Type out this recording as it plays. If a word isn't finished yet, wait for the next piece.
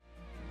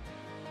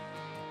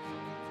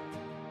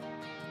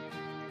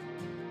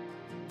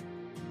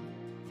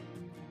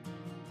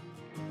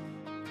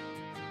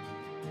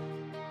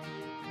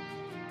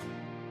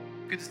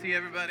Good to see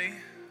everybody.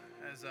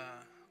 It's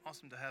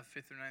awesome to have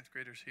 5th through 9th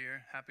graders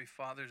here. Happy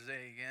Father's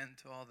Day again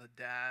to all the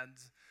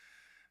dads.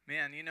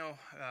 Man,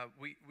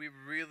 we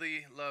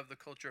really love the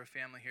culture of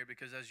family here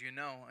because, as you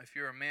know, if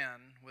you're a man,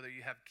 whether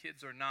you have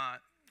kids or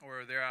not,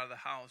 or they're out of the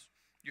house,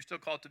 you're still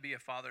called to be a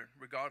father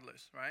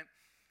regardless, right?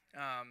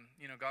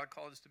 God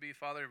called us to be a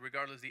father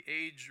regardless of the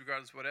age,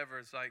 regardless of whatever.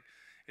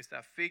 It's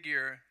that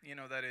figure,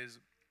 that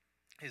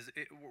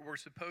we're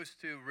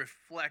supposed to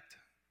reflect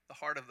the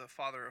heart of the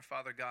Father or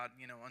Father God,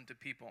 unto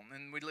people.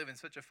 And we live in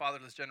such a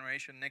fatherless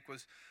generation. Nick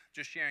was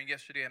just sharing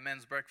yesterday at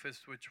men's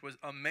breakfast, which was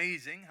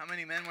amazing. How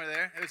many men were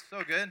there? It was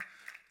so good,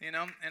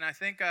 And I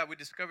think we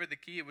discovered the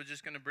key. It was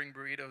just going to bring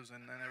burritos,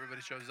 and then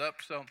everybody shows up.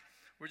 So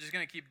we're just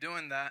going to keep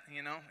doing that,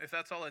 If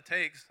that's all it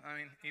takes. I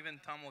mean, even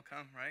Tom will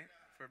come, right,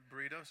 for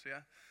burritos,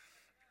 yeah.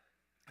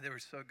 They were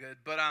so good.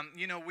 But,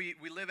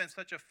 we live in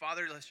such a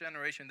fatherless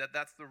generation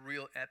that's the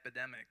real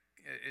epidemic.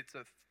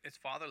 It's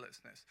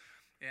fatherlessness.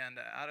 And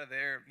out of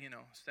there,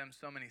 stems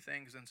so many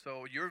things. And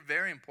so you're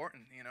very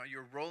important.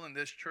 Your role in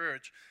this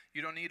church,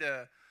 you don't need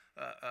a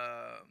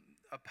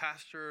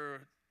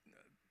pastor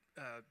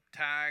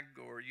tag,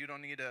 or you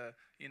don't need a,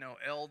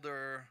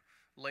 elder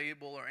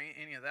label or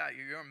any of that.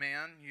 You're a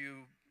man.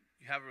 You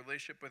have a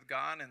relationship with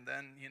God, and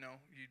then,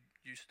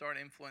 you start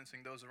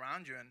influencing those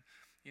around you. And,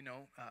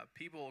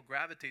 people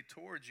gravitate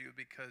towards you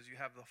because you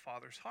have the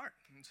Father's heart.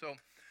 And so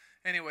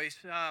anyways,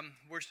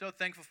 we're so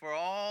thankful for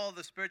all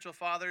the spiritual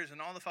fathers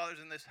and all the fathers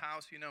in this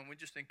house, and we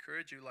just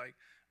encourage you,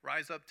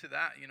 rise up to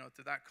that,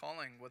 to that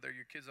calling, whether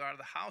your kids are out of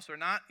the house or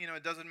not,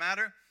 it doesn't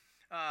matter.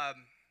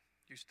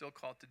 You're still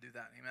called to do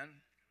that, amen?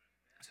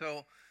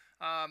 So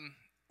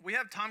we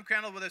have Tom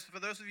Crandall with us. For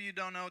those of you who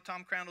don't know,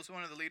 Tom Crandall is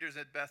one of the leaders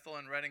at Bethel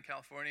in Redding,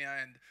 California,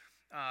 and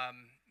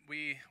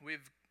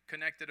we've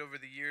connected over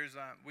the years.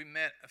 We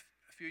met a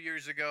few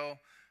years ago,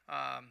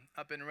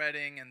 up in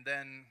Redding, and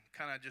then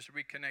kind of just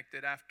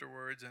reconnected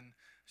afterwards. And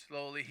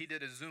slowly he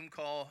did a Zoom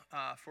call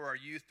for our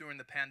youth during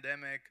the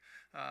pandemic.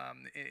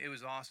 It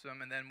was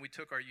awesome. And then we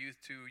took our youth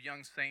to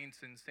Young Saints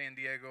in San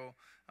Diego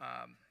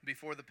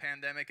before the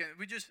pandemic. And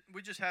we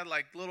just had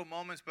little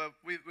moments, but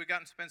we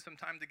got to spend some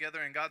time together,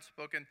 and God's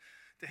spoken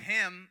to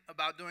him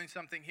about doing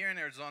something here in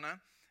Arizona.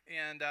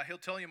 And he'll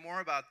tell you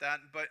more about that.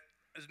 But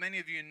as many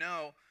of you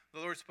know, the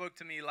Lord spoke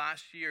to me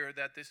last year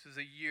that this is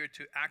a year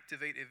to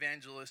activate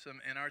evangelism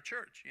in our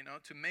church,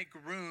 to make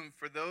room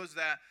for those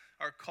that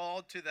are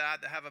called to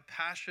that have a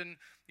passion,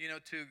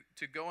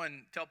 to go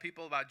and tell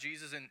people about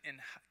Jesus and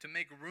to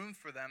make room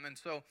for them. And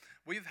so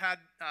we've had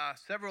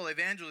several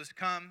evangelists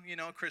come,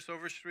 Chris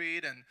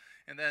Overstreet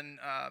and then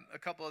a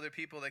couple other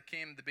people that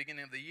came at the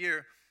beginning of the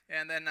year.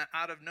 And then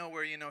out of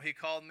nowhere, he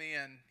called me,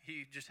 and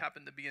he just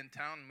happened to be in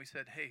town, and we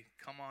said, hey,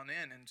 come on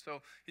in. And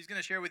so he's going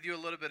to share with you a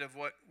little bit of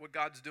what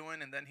God's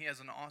doing, and then he has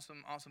an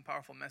awesome,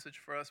 powerful message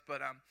for us.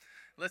 But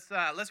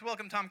let's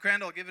welcome Tom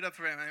Crandall. Give it up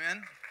for him,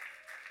 amen.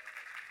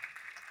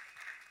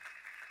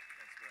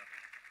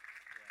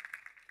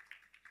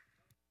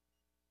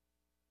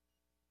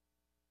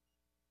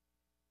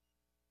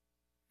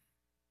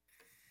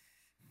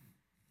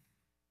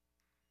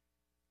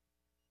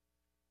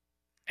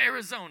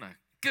 Arizona,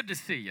 good to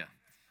see you.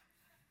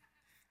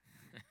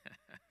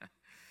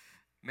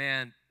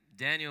 Man,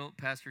 Daniel,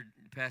 Pastor,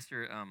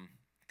 Daniel,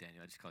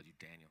 I just called you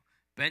Daniel.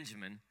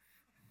 Benjamin,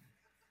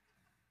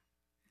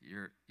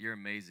 you're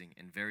amazing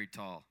and very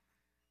tall.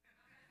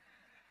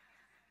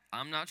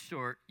 I'm not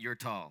short, you're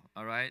tall,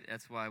 all right?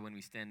 That's why when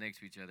we stand next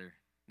to each other,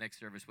 next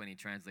service when he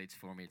translates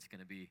for me, it's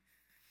going to be,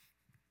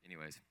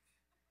 anyways.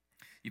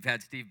 You've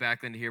had Steve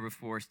Backlund here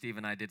before. Steve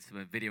and I did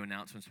some video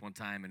announcements one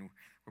time, and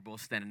we're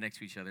both standing next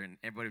to each other, and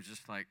everybody was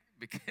just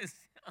because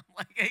I'm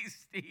like, hey,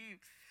 Steve.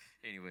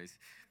 Anyways,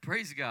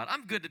 praise God.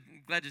 I'm glad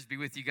to just be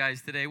with you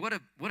guys today. What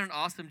an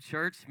awesome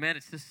church. Man,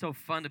 it's just so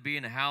fun to be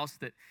in a house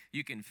that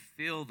you can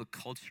feel the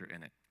culture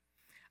in it.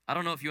 I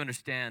don't know if you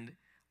understand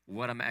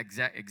what I'm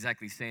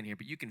exactly saying here,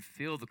 but you can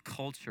feel the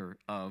culture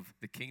of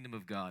the kingdom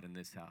of God in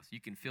this house.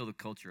 You can feel the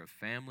culture of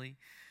family.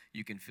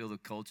 You can feel the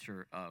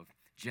culture of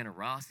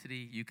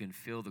generosity. You can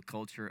feel the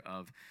culture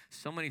of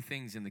so many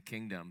things in the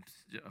kingdom,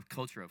 a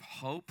culture of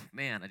hope.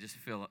 Man, I just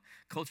feel a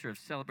culture of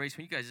celebration.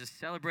 When you guys are just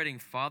celebrating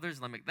fathers,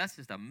 that's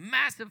just a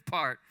massive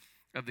part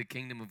of the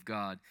kingdom of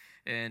God.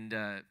 And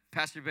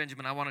Pastor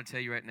Benjamin, I want to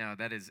tell you right now,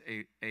 that is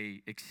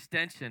a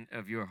extension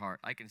of your heart.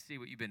 I can see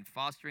what you've been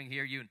fostering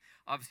here, you and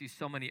obviously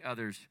so many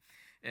others.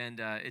 And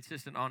it's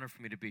just an honor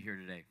for me to be here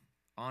today.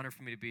 Honor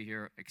for me to be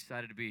here.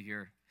 Excited to be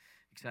here.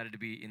 Excited to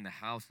be in the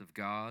house of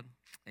God.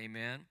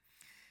 Amen.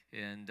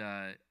 And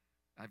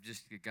I've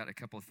just got a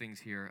couple of things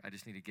here I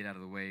just need to get out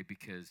of the way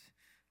because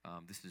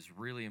this is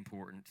really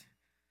important,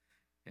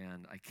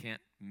 and I can't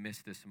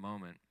miss this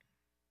moment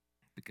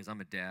because I'm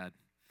a dad.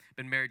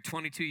 Been married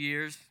 22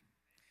 years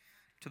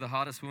to the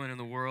hottest woman in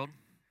the world,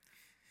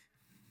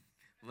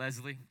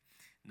 Leslie.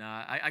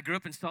 Nah, I grew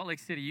up in Salt Lake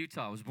City,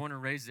 Utah. I was born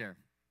and raised there.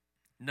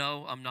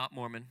 No, I'm not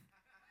Mormon.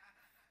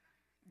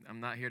 I'm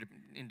not here to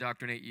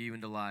indoctrinate you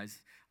into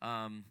lies.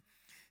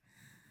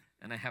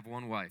 And I have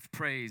one wife.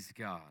 Praise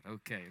God.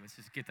 Okay, let's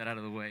just get that out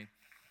of the way.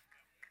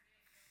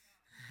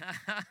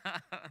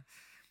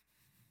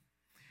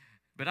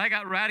 But I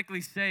got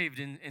radically saved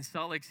in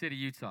Salt Lake City,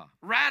 Utah.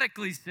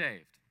 Radically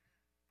saved.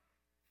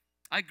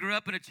 I grew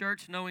up in a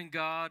church knowing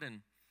God,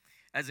 and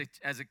as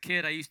a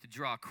kid, I used to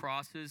draw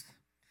crosses.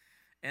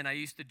 And I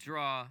used to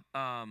draw,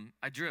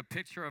 I drew a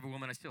picture of a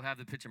woman. I still have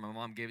the picture. My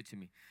mom gave it to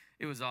me.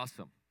 It was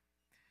awesome.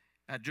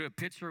 I drew a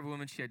picture of a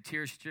woman. She had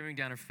tears streaming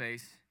down her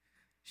face.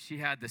 She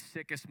had the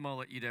sickest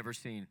mullet you'd ever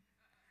seen.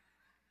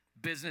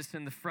 Business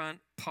in the front,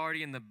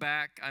 party in the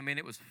back. I mean,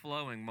 it was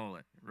flowing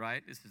mullet,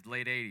 right? This is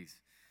late 80s.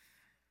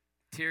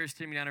 Tears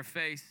streaming down her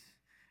face.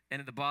 And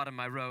at the bottom,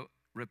 I wrote,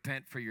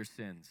 repent for your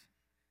sins.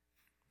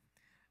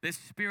 This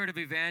spirit of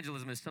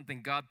evangelism is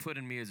something God put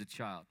in me as a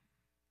child.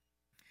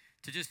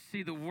 To just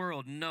see the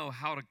world know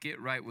how to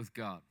get right with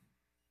God.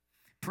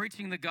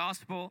 Preaching the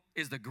gospel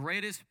is the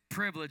greatest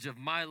privilege of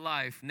my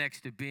life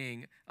next to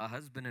being a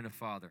husband and a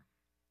father.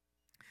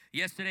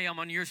 Yesterday, I'm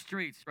on your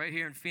streets right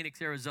here in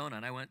Phoenix, Arizona,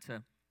 and I went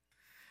to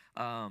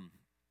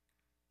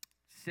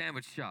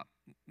sandwich shop,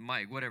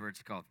 Mike, whatever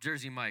it's called,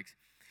 Jersey Mike's.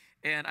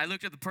 And I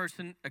looked at the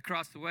person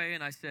across the way,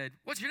 and I said,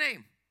 what's your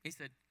name? He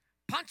said,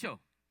 Pancho.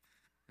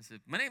 I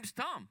said, my name's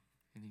Tom.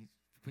 And he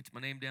puts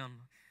my name down.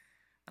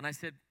 And I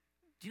said,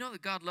 do you know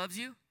that God loves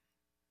you?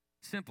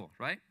 Simple,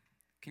 right?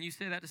 Can you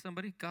say that to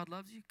somebody? God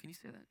loves you? Can you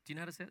say that? Do you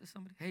know how to say it to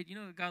somebody? Hey, do you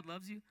know that God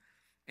loves you?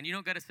 And you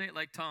don't got to say it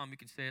like Tom. You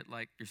can say it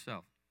like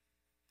yourself.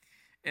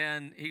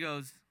 And he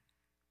goes,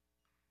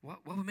 what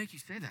would make you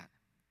say that?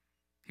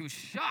 He was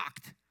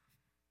shocked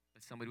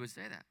that somebody would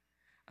say that.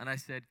 And I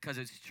said, because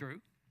it's true.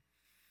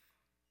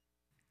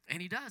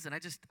 And he does. And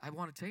I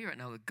want to tell you right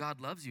now that God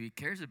loves you. He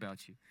cares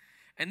about you.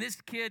 And this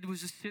kid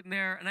was just sitting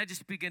there, and I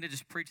just began to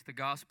just preach the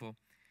gospel.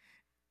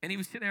 And he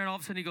was sitting there, and all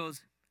of a sudden he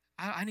goes,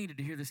 I needed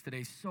to hear this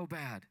today so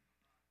bad.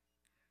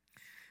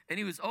 And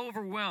he was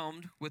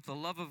overwhelmed with the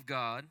love of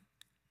God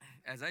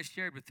as I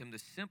shared with him the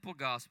simple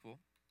gospel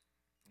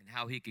and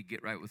how he could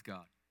get right with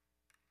God.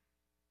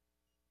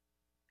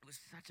 It was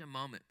such a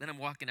moment. Then I'm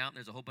walking out, and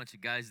there's a whole bunch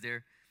of guys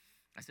there.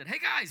 I said, hey,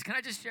 guys, can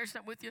I just share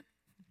something with you?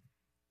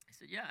 I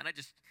said, yeah. And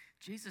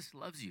Jesus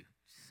loves you.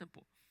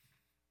 Simple.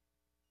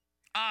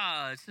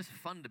 It's just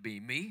fun to be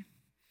me.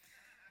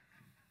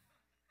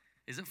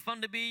 Is it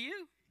fun to be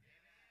you?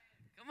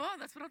 Come on,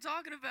 that's what I'm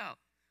talking about.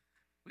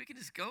 We can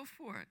just go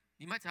for it.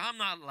 You might say, I'm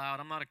not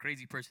loud. I'm not a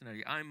crazy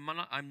personality. I'm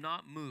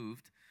not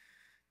moved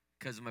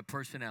because of my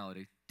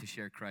personality to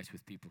share Christ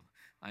with people.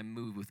 I'm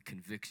moved with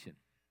conviction.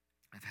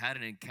 I've had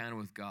an encounter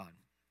with God.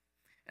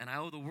 And I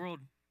owe the world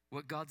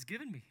what God's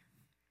given me.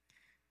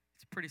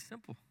 It's pretty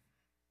simple.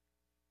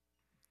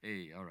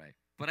 Hey, all right.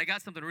 But I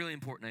got something really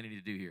important I need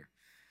to do here.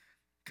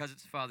 Because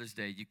it's Father's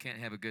Day, you can't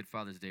have a good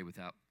Father's Day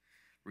without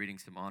reading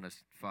some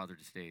honest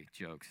Father's Day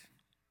jokes.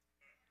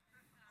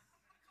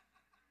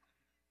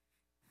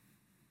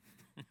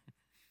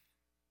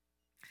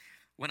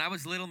 When I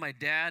was little, my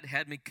dad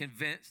had me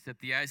convinced that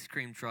the ice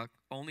cream truck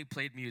only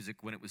played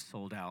music when it was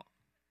sold out.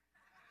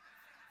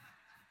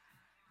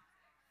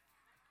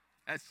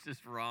 That's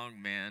just wrong,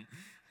 man.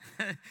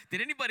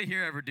 Did anybody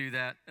here ever do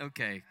that?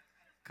 Okay.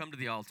 Come to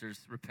the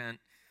altars. Repent,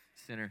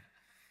 sinner.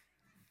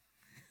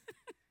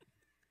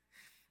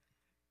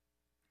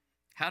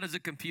 How does a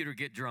computer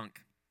get drunk?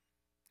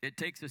 It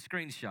takes a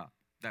screenshot.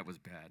 That was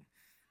bad.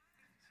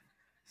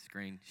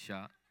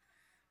 Screenshot.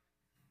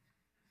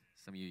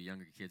 Some of you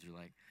younger kids are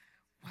like,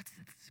 what's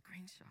a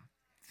screenshot?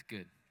 It's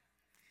good.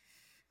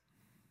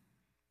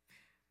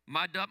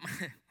 My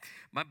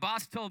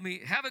boss told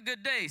me, have a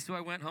good day, so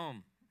I went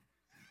home.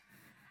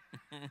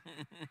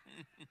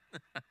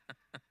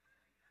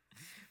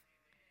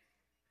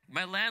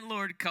 My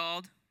landlord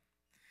called,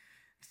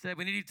 said,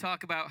 we need to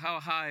talk about how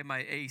high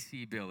my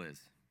AC bill is.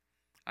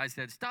 I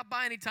said, stop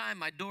by anytime.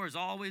 My door is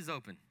always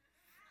open.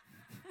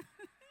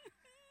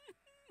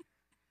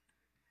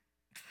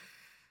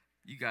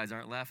 You guys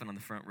aren't laughing on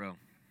the front row.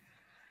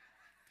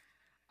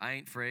 I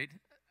ain't afraid.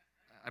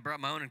 I brought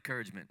my own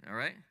encouragement, all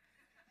right?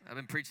 I've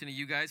been preaching to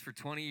you guys for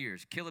 20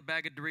 years. Kill a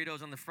bag of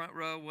Doritos on the front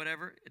row,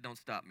 whatever. It don't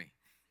stop me.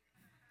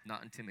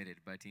 Not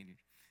intimidated by teenagers.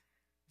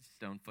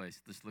 Stone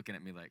face, just looking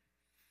at me like.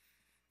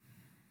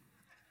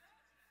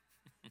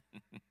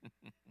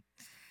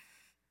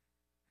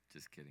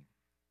 Just kidding.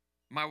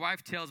 My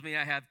wife tells me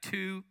I have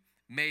two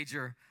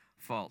major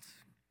faults.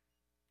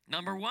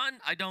 Number one,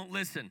 I don't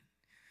listen.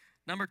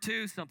 Number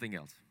two, something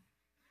else.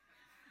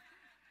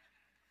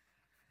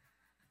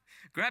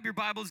 Grab your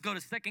Bibles, go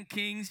to 2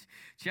 Kings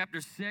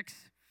chapter 6.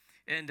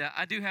 And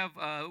I do have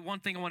one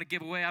thing I want to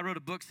give away. I wrote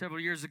a book several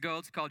years ago.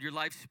 It's called Your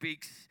Life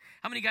Speaks.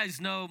 How many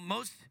guys know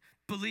most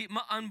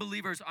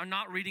unbelievers are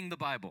not reading the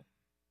Bible?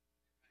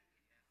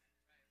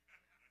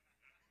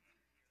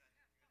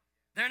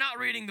 They're not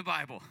reading the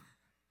Bible.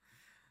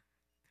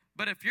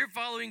 But if you're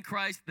following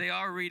Christ, they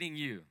are reading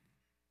you.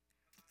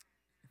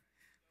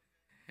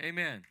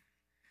 Amen.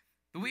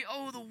 But we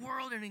owe the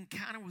world an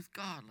encounter with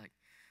God.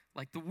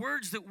 Like the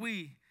words that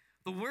we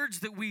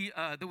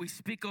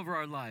speak over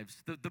our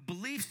lives, the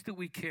beliefs that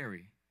we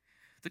carry,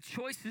 the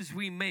choices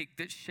we make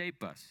that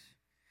shape us.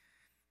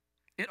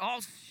 it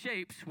all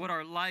shapes what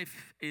our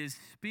life is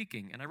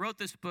speaking. And I wrote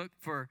this book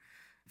for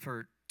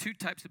two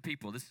types of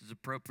people. This is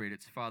appropriate.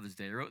 It's Father's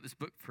Day. I wrote this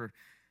book for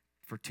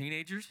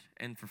teenagers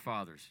and for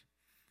fathers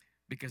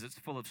because it's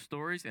full of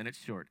stories and it's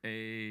short.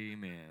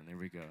 Amen. There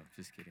we go.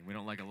 Just kidding. We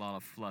don't like a lot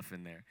of fluff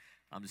in there.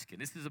 I'm just kidding.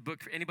 This is a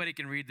book for anybody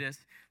can read this,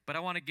 but I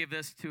want to give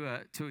this to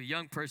a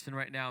young person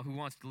right now who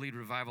wants to lead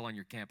revival on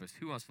your campus.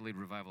 Who wants to lead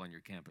revival on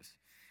your campus?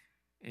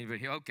 Anybody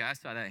here? Okay, I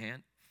saw that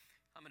hand.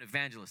 I'm an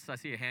evangelist. So I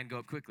see a hand go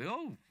up quickly.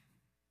 Oh.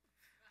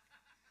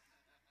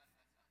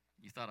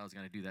 You thought I was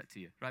going to do that to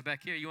you. Right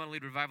back here, you want to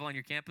lead revival on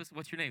your campus?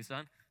 What's your name,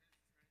 son?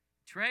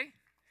 Trey?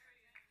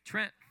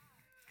 Trent.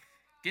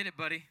 Get it,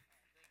 buddy.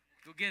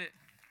 Go get it.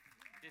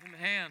 Give him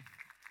a hand.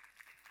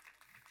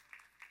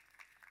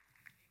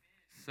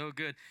 So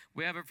good.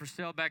 We have it for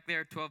sale back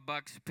there, $12.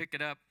 Pick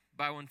it up.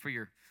 Buy one for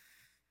your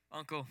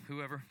uncle,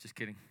 whoever. Just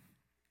kidding.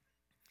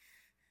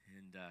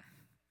 And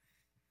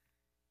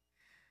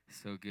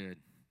so good.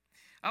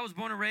 I was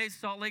born and raised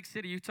Salt Lake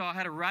City, Utah. I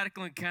had a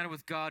radical encounter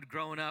with God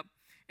growing up.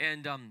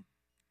 And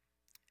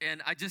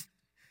I just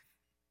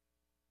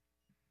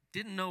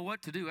didn't know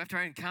what to do. After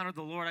I encountered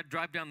the Lord, I'd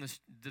drive down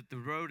the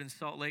road in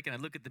Salt Lake, and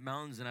I'd look at the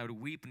mountains, and I would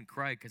weep and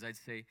cry because I'd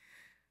say,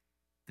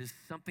 there's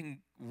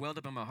something welled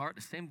up in my heart.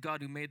 The same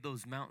God who made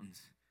those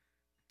mountains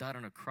died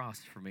on a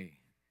cross for me.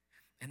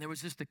 And there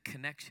was just a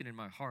connection in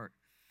my heart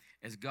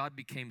as God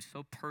became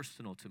so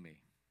personal to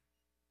me.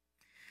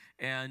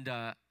 And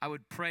I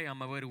would pray on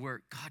my way to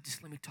work, God,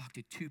 just let me talk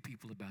to 2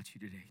 people about you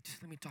today.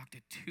 Just let me talk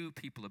to 2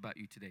 people about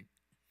you today.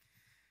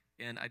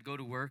 And I'd go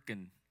to work,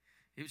 and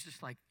it was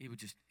just like it would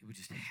just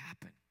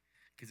happen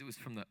because it was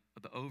from the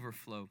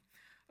overflow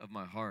of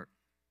my heart.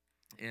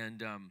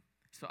 And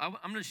so I'm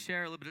going to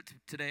share a little bit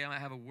today. I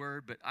have a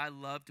word, but I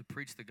love to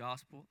preach the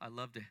gospel. I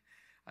love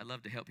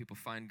to help people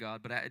find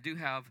God. But I do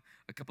have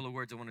a couple of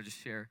words I want to just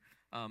share.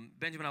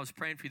 Benjamin, I was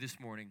praying for you this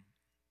morning,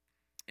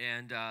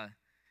 and I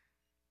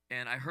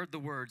heard the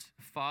words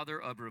 "Father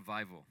of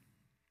Revival"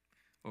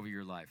 over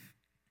your life.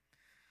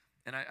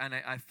 And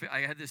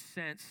I had this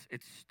sense,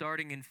 it's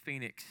starting in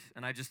Phoenix,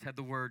 and I just had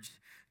the words,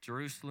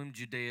 Jerusalem,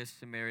 Judea,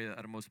 Samaria,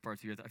 uttermost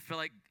parts of the earth. I feel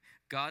like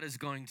God is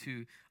going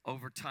to,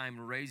 over time,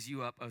 raise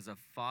you up as a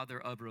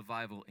father of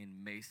revival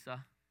in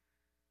Mesa,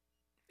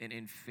 and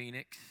in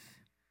Phoenix,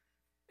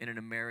 and in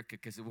America,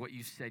 because of what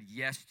you said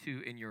yes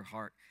to in your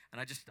heart.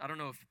 And I don't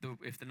know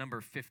if the number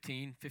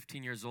 15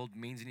 years old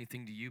means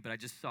anything to you, but I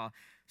just saw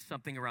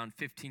something around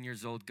 15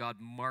 years old, God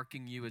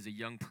marking you as a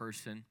young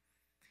person.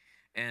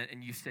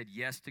 And you said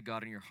yes to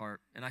God in your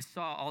heart. And I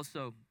saw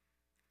also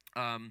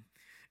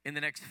in the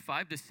next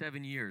 5 to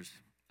 7 years,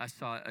 I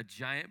saw a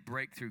giant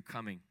breakthrough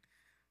coming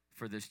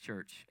for this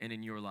church and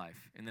in your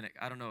life. And then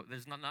I don't know,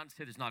 there's not to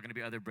say there's not going to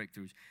be other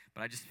breakthroughs,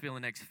 but I just feel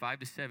in the next 5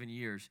 to 7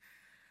 years,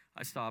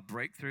 I saw a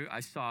breakthrough.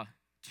 I saw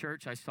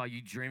church. I saw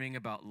you dreaming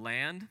about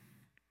land.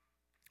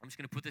 I'm just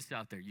going to put this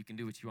out there. You can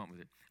do what you want with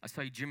it. I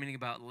saw you dreaming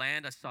about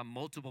land. I saw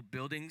multiple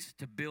buildings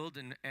to build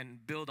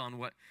and build on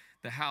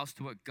the house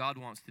to what God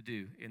wants to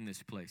do in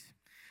this place.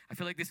 I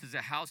feel like this is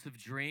a house of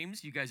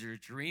dreams. You guys are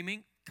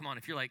dreaming. Come on,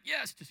 if you're like,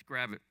 yes, just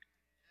grab it.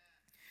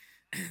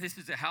 This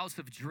is a house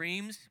of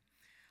dreams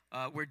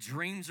where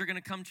dreams are going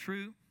to come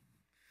true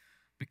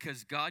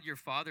because God, your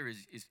Father,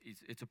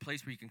 it's a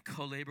place where you can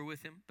co-labor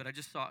with Him. But I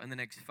just saw in the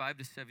next 5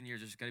 to 7 years,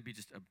 there's going to be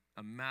just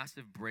a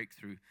massive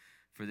breakthrough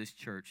for this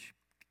church.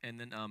 And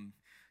then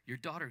your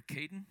daughter,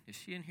 Caden, is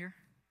she in here?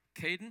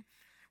 Caden,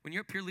 when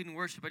you're up here leading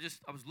worship,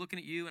 I was looking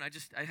at you, and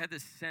I had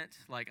this sense,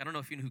 like, I don't know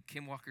if you know who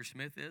Kim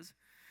Walker-Smith is,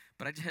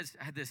 but I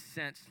had this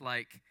sense,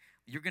 like,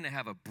 you're going to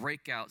have a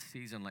breakout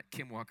season like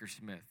Kim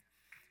Walker-Smith.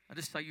 I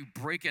just saw you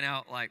breaking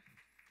out like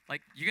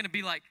you're going to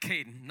be like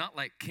Caden, not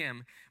like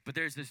Kim, but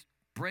there's this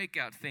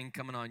breakout thing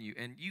coming on you,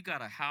 and you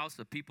got a house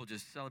of people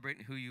just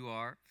celebrating who you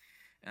are,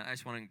 and I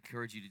just want to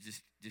encourage you to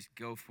just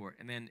go for it.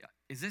 And then,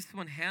 is this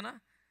one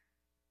Hannah?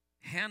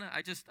 Hannah,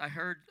 I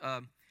heard,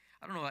 I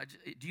don't know,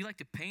 do you like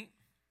to paint?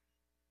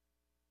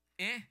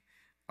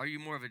 Are you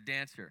more of a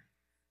dancer?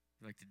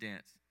 You like to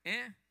dance?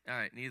 All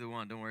right, neither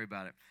one, don't worry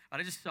about it.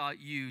 I just saw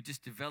you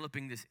just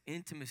developing this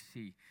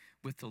intimacy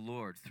with the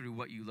Lord through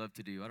what you love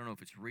to do. I don't know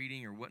if it's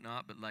reading or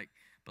whatnot, but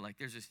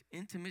there's this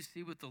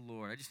intimacy with the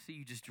Lord. I just see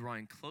you just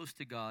drawing close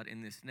to God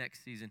in this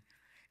next season,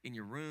 in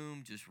your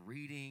room, just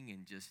reading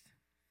and just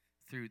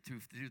through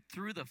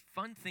the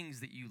fun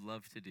things that you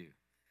love to do,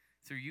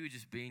 through you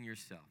just being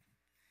yourself.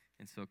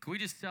 And so can we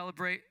just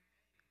celebrate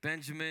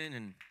Benjamin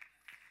and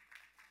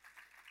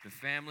the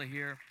family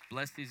here?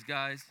 Bless these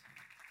guys.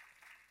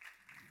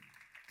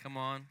 Come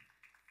on.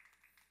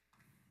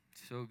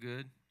 So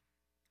good.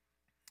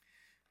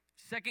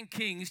 2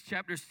 Kings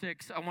chapter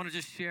 6. I want to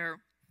just share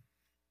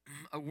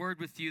a word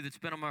with you that's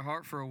been on my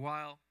heart for a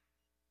while.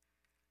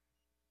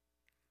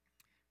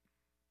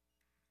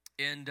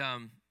 And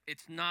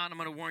it's not, I'm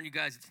going to warn you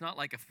guys, it's not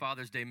like a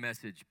Father's Day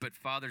message, but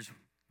fathers,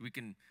 we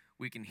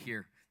can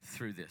hear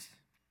through this.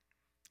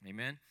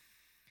 Amen.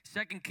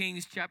 2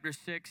 Kings chapter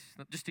 6,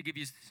 just to give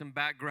you some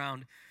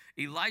background,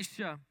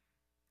 Elisha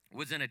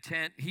was in a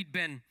tent. He'd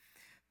been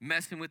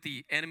messing with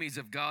the enemies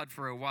of God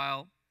for a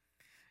while.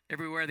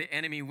 Everywhere the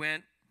enemy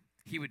went,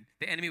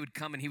 the enemy would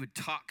come and he would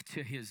talk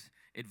to his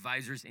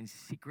advisors in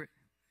secret.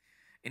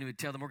 And he would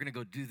tell them, we're going to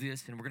go do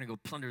this, and we're going to go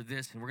plunder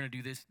this, and we're going to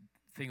do this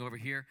thing over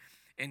here.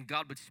 And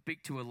God would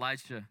speak to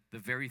Elisha the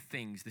very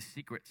things, the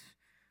secrets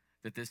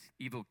that this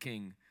evil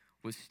king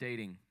was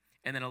stating.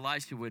 And then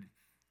Elisha would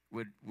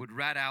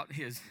rat out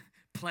his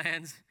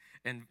plans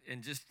and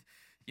just,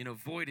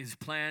 void his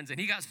plans. And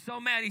he got so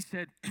mad, he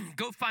said,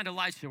 go find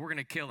Elisha, we're going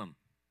to kill him.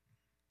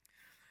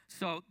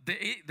 So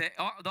the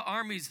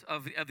armies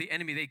of the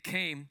enemy, they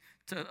came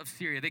of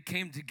Syria. They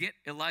came to get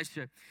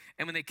Elisha.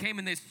 And when they came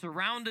and they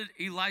surrounded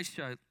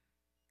Elisha,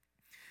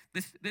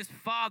 this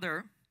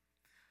father,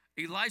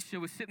 Elisha,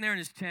 was sitting there in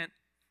his tent,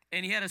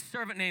 and he had a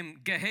servant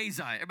named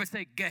Gehazi. Everybody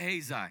say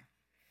Gehazi.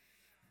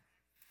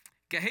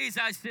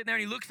 Gehazi's sitting there,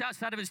 and he looks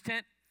outside of his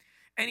tent,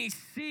 and he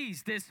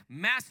sees this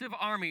massive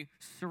army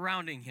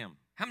surrounding him.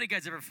 How many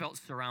guys ever felt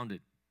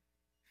surrounded?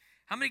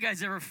 How many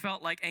guys ever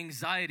felt like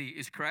anxiety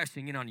is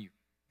crashing in on you?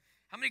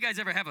 How many guys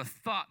ever have a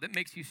thought that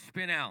makes you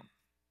spin out?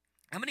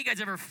 How many guys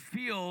ever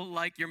feel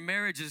like your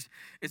marriage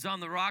is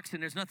on the rocks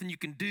and there's nothing you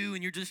can do,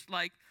 and you're just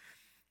like,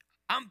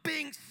 I'm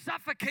being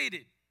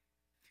suffocated?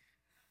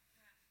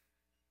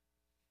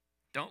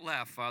 Don't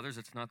laugh, fathers.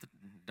 It's not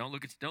don't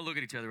look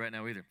at each other right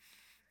now either.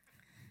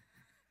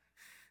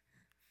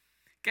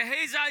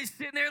 Gehazi's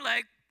sitting there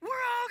like, we're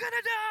all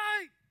gonna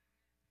die.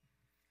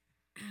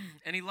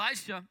 And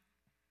Elisha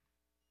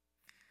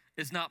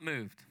is not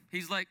moved.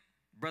 He's like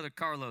Brother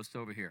Carlos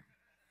over here.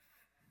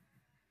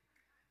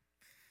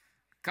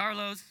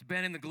 Carlos has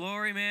been in the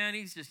glory, man.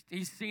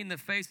 He's seen the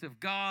face of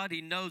God.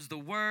 He knows the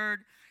word.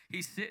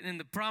 He's sitting in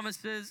the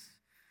promises.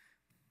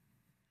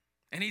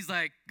 And he's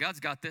like, God's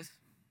got this.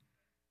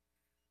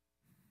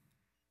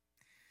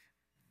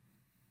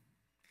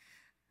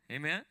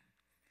 Amen.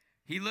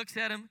 He looks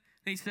at him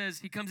and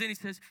he comes in, he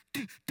says,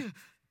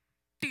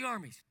 the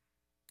armies,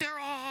 they're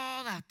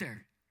all out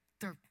there.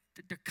 They're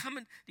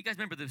coming. Do you guys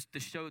remember the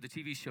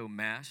TV show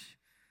MASH?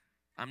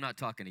 I'm not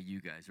talking to you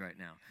guys right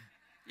now.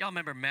 Y'all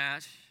remember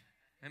MASH?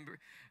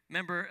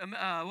 Remember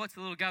what's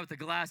the little guy with the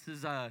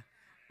glasses?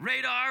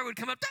 Radar would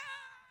come up.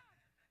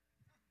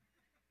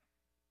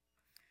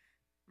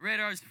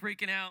 Radar's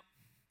freaking out,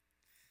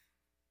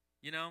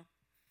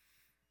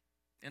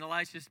 And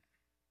Elisha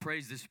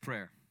prays this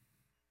prayer.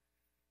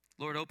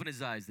 Lord, open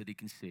his eyes that he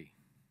can see.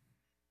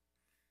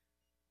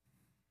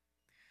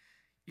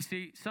 You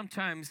see,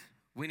 sometimes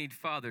we need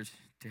fathers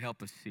to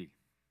help us see.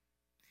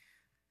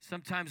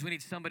 Sometimes we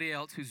need somebody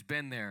else who's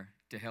been there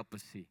to help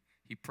us see.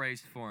 He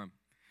prays for him.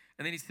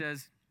 And then he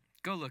says,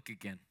 go look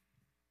again.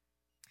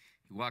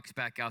 He walks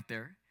back out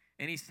there,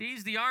 and he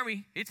sees the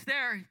army. It's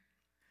there.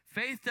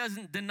 Faith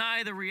doesn't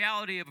deny the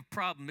reality of a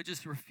problem. It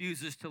just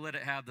refuses to let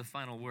it have the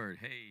final word.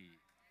 Hey.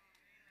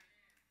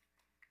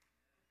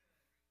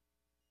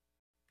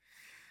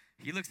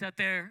 He looks out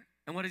there,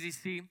 and what does he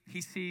see?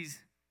 He sees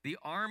the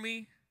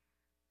army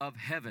of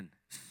heaven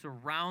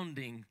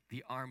surrounding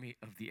the army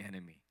of the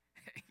enemy.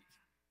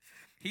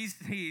 He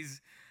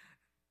sees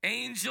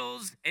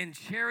angels and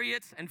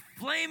chariots and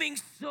flaming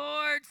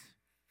swords.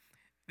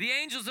 The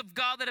angels of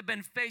God that have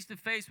been face to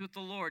face with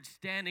the Lord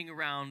standing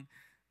around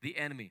the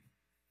enemy.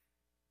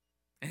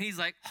 And he's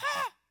like,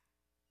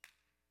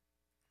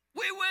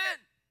 we win.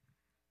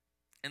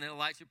 And then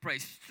Elisha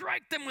prays,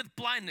 strike them with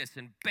blindness,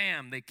 and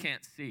bam, they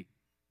can't see.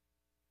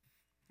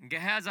 And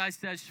Gehazi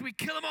says, should we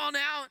kill them all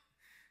now?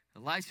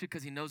 Elisha,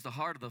 because he knows the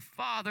heart of the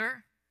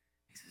Father,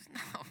 he says,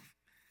 no.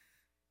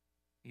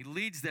 He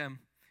leads them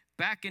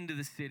back into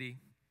the city,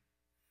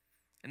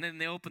 and then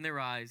they open their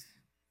eyes,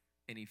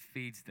 and he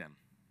feeds them.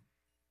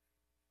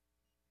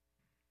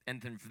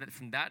 And then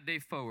from that day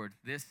forward,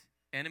 this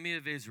enemy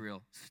of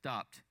Israel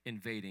stopped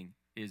invading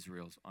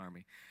Israel's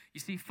army. You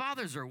see,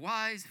 fathers are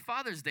wise.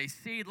 Fathers, they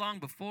see long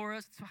before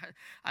us. That's why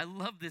I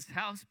love this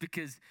house,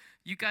 because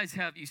you guys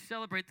you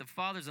celebrate the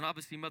fathers and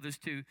obviously mothers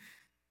too.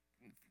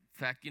 In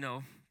fact,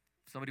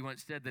 somebody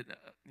once said that,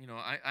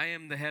 I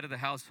am the head of the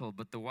household,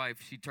 but the wife,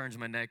 she turns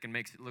my neck and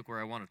makes it look where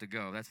I want it to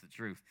go. That's the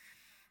truth.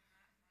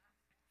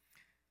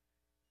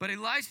 But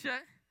Elisha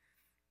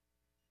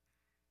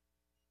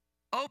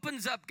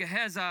opens up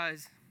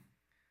Gehazi's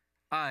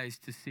eyes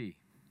to see.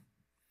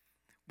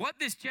 What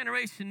this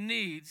generation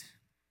needs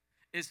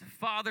is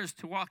fathers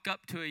to walk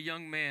up to a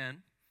young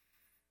man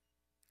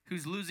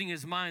who's losing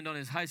his mind on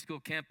his high school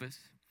campus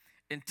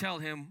and tell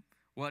him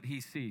what he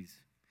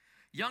sees.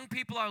 Young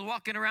people are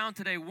walking around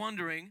today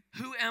wondering,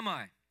 who am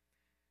I?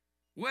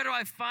 Where do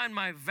I find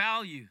my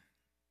value?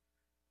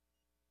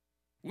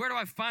 Where do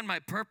I find my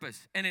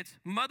purpose? And it's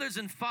mothers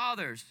and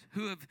fathers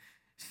who have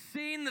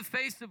seen the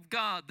face of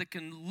God that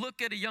can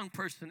look at a young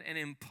person and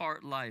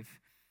impart life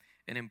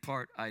and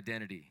impart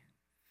identity.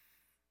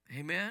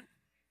 Amen?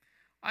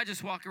 I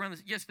just walk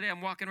around yesterday I'm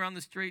walking around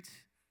the streets.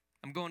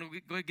 I'm going to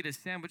go get a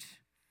sandwich.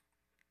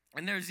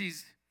 And there's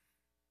these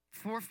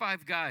 4 or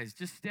 5 guys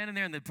just standing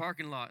there in the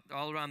parking lot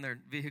all around their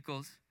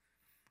vehicles.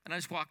 And I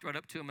just walked right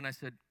up to them and I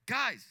said,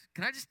 guys,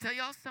 can I just tell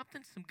y'all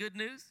something? Some good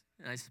news?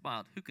 And I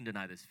smiled. Who can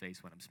deny this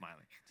face when I'm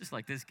smiling? Just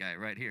like this guy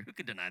right here. Who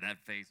can deny that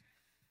face?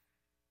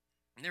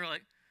 And they were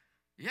like,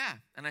 yeah.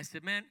 And I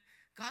said, man,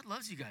 God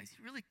loves you guys.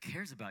 He really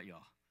cares about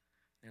y'all.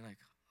 They're like,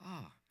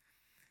 oh.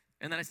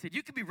 And then I said,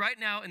 you could be right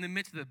now in the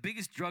midst of the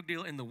biggest drug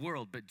deal in the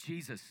world, but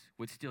Jesus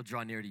would still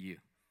draw near to you.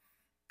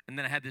 And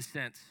then I had this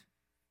sense,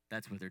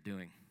 that's what they're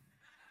doing.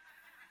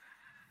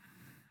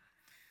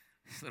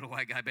 This little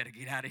white guy better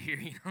get out of here,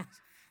 you know.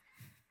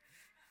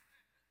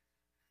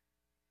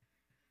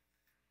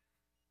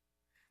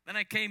 Then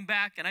I came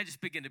back and I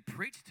just began to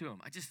preach to them.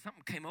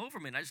 Something came over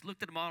me and I just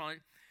looked at them all and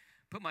I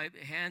put my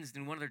hands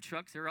in one of their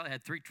trucks. They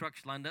had 3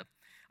 trucks lined up.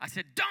 I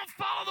said, don't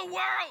follow the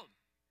world.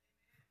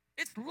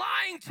 It's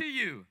lying to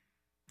you.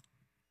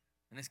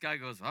 And this guy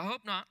goes, I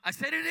hope not. I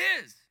said, it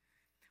is.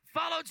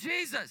 Follow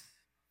Jesus.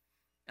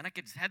 And I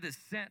could just have this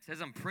sense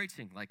as I'm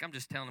preaching, like I'm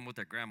just telling them what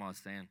their grandma's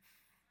saying.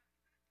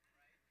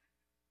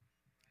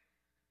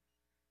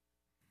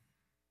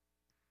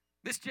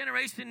 This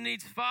generation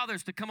needs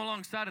fathers to come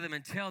alongside of them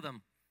and tell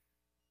them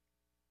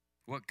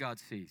what God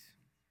sees.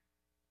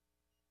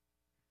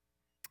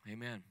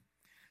 Amen.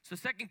 So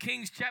 2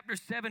 Kings chapter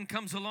 7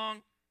 comes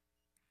along,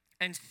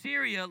 and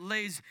Syria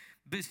lays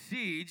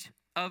besiege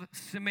of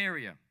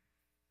Samaria.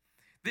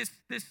 This,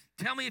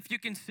 tell me if you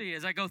can see,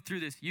 as I go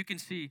through this, you can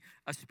see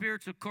a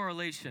spiritual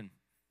correlation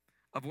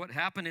of what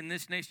happened in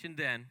this nation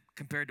then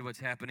compared to what's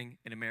happening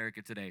in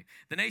America today.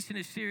 The nation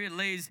of Syria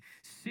lays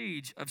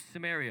siege of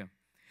Samaria.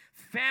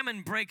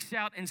 Famine breaks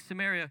out in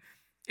Samaria,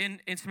 in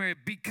Samaria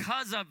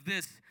because of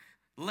this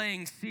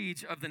laying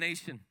siege of the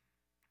nation.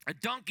 A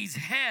donkey's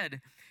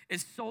head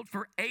is sold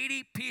for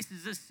 80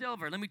 pieces of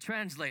silver. Let me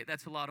translate.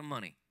 That's a lot of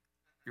money.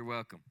 You're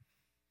welcome.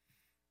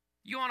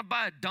 You want to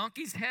buy a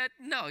donkey's head?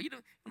 No, you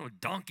don't know a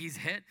donkey's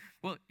head.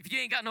 Well, if you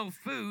ain't got no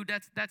food,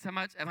 that's how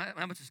much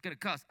it's going to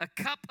cost. A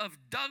cup of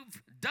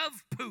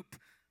dove poop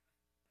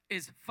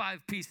is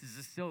 5 pieces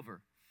of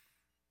silver.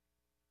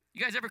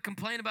 You guys ever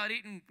complain about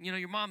eating,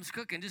 your mom's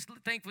cooking? Just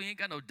thankfully you ain't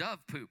got no dove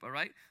poop, all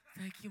right?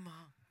 Thank you, Mom.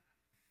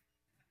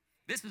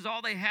 This is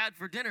all they had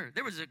for dinner.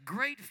 There was a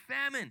great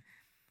famine.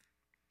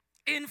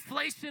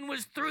 Inflation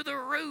was through the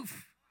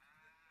roof.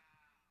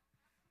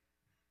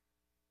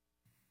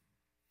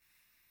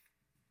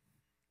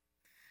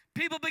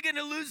 People begin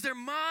to lose their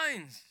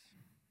minds.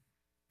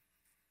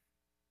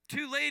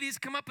 2 ladies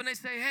come up and they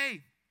say,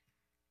 hey,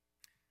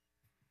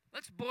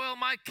 let's boil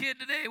my kid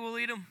today. We'll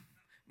eat him.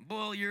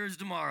 Boil yours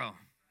tomorrow.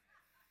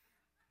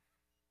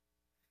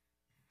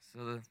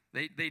 So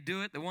they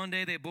do it. The one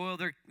day they boil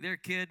their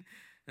kid.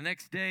 The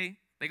next day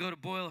they go to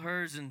boil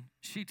hers and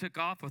she took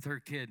off with her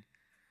kid.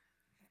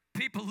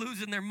 People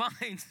losing their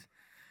minds.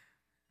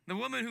 The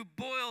woman who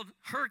boiled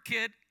her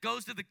kid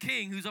goes to the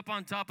king who's up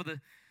on top of the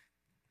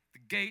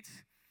gates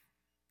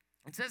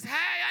and says, hey,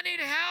 I need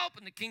help.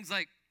 And the king's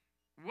like,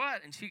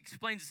 what? And she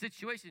explains the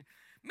situation.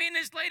 Me and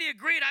this lady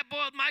agreed. I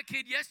boiled my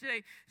kid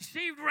yesterday.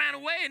 She ran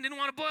away and didn't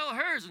want to boil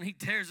hers. And he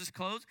tears his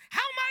clothes. How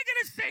am I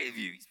going to save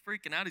you? He's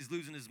freaking out. He's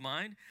losing his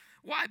mind.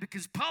 Why?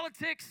 Because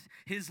politics,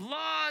 his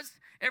laws,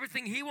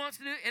 everything he wants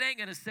to do, it ain't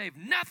going to save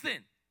nothing.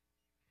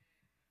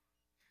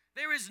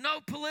 There is no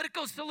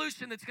political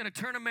solution that's going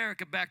to turn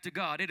America back to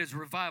God. It is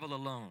revival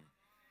alone.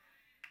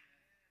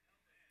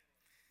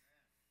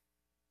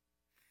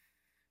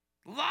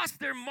 Lost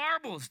their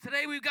marbles.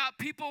 Today we've got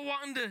people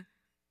wanting to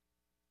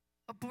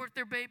abort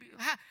their baby.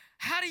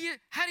 How do you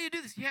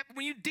do this?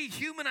 When you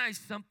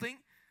dehumanize something,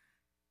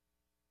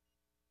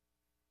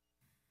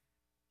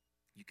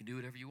 you can do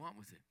whatever you want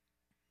with it.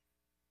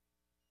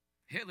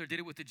 Hitler did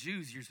it with the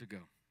Jews years ago.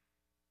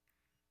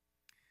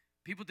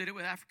 People did it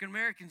with African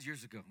Americans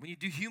years ago. When you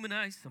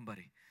dehumanize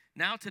somebody.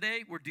 Now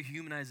today, we're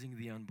dehumanizing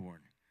the unborn.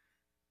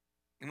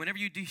 And whenever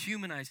you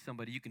dehumanize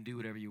somebody, you can do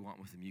whatever you want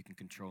with them. You can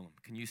control them.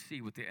 Can you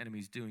see what the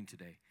enemy's doing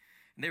today?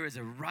 And there is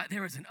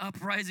an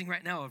uprising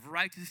right now of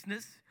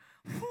righteousness,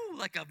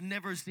 like I've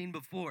never seen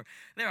before.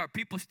 There are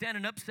people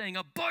standing up saying,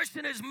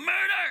 abortion is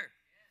murder.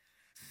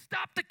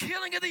 Stop the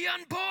killing of the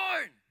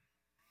unborn.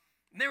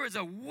 There is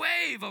a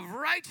wave of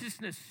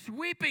righteousness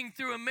sweeping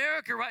through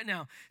America right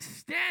now,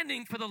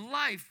 standing for the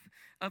life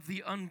of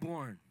the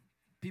unborn.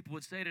 People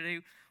would say today,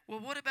 well,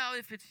 what about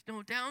if it's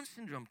Down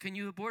syndrome? Can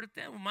you abort it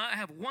then? Well, I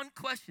have one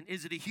question.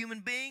 Is it a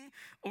human being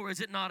or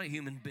is it not a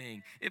human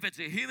being? If it's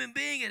a human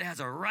being, it has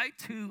a right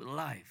to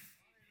life.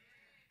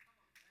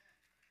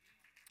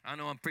 I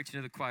know I'm preaching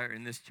to the choir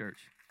in this church.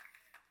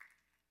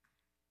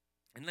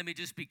 And let me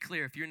just be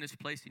clear. If you're in this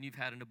place and you've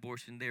had an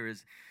abortion, there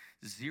is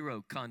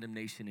 0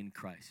 condemnation in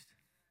Christ.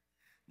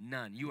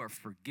 None. You are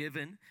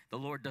forgiven. The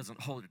Lord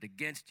doesn't hold it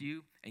against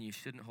you, and you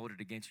shouldn't hold it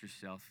against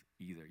yourself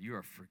either. You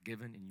are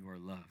forgiven and you are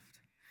loved.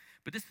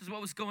 But this is what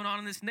was going on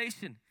in this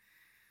nation.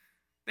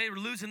 They were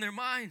losing their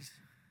minds.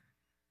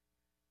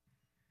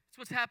 It's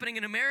what's happening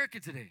in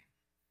America today.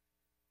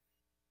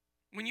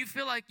 When you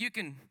feel like you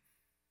can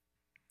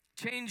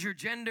change your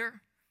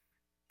gender,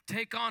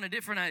 take on a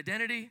different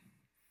identity,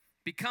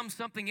 become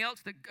something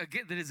else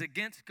that is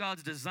against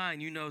God's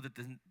design, you know that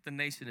the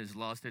nation has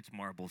lost its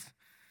marbles.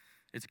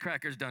 Its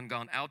crackers done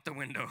gone out the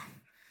window,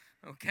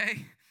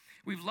 okay?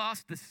 We've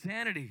lost the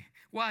sanity.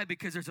 Why?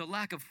 Because there's a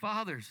lack of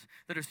fathers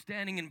that are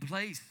standing in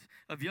place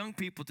of young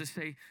people to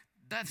say,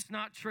 That's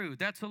not true.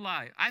 That's a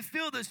lie. I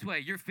feel this way.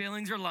 Your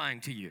feelings are lying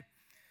to you.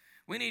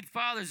 We need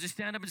fathers to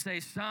stand up and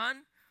say, son,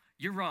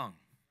 you're wrong.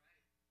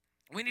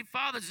 We need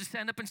fathers to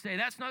stand up and say,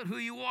 that's not who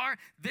you are.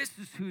 This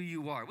is who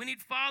you are. We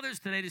need fathers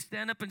today to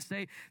stand up and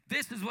say,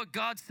 this is what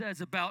God says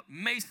about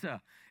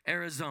Mesa,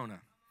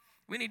 Arizona.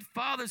 We need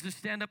fathers to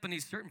stand up in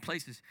these certain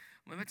places.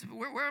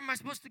 Where am I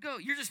supposed to go?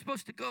 You're just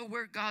supposed to go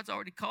where God's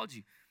already called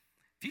you.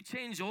 If you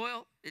change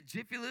oil at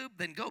Jiffy Lube,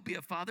 then go be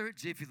a father at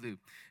Jiffy Lube.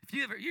 If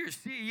you're a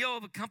CEO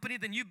of a company,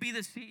 then you be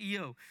the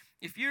CEO.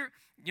 If you're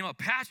a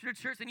pastor at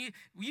church, then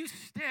you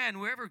stand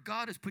wherever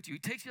God has put you. He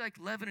takes you like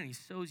leaven and he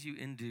sows you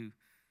into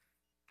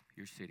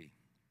your city.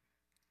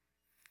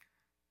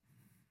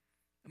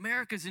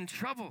 America's in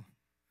trouble.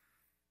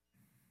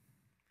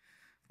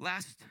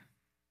 Last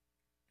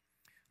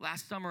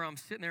summer, I'm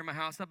sitting there in my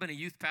house. I've been a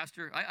youth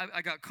pastor.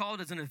 I got called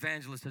as an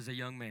evangelist as a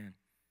young man.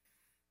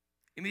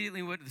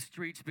 Immediately went to the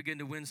streets, began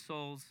to win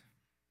souls.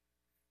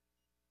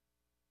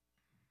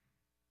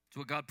 It's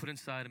what God put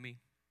inside of me.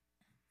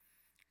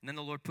 And then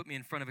the Lord put me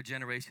in front of a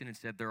generation and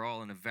said, they're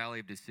all in a valley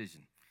of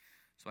decision.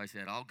 So I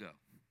said, I'll go.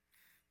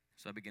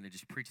 So I began to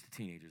just preach to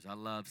teenagers. I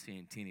love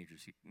seeing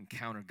teenagers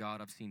encounter God.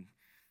 I've seen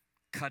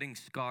cutting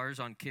scars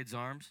on kids'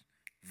 arms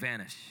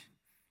vanish.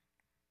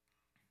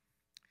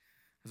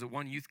 I was at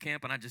one youth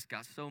camp, and I just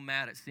got so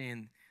mad at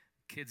seeing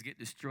kids get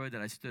destroyed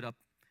that I stood up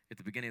at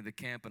the beginning of the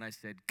camp, and I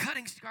said,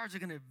 cutting scars are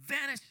going to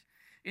vanish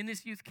in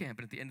this youth camp.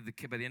 And by the end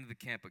of the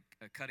camp,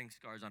 cutting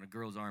scars on a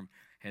girl's arm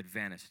had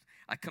vanished.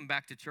 I come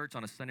back to church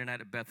on a Sunday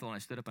night at Bethel, and I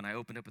stood up and I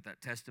opened up with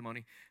that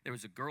testimony. There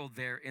was a girl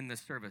there in the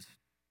service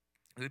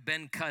who had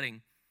been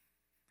cutting.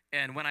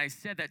 And when I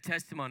said that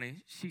testimony,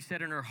 she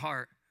said in her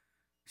heart,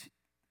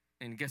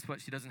 and guess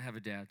what? She doesn't have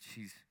a dad.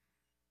 She's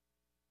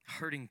a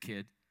hurting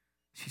kid.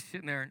 She's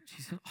sitting there, and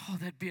she said, oh,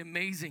 that'd be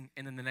amazing.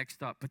 And then the next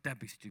thought, but that'd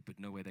be stupid.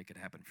 No way that could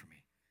happen for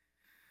me.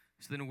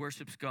 So then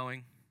worship's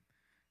going.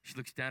 She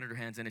looks down at her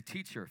hands, and a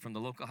teacher from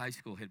the local high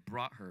school had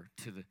brought her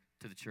to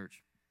the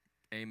church.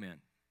 Amen.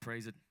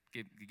 Praise it.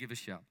 Give a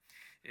shout.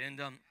 And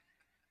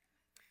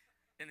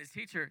this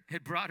teacher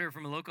had brought her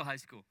from a local high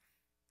school,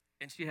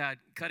 and she had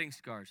cutting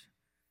scars.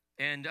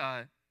 And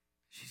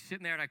she's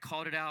sitting there, and I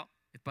called it out.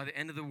 By the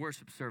end of the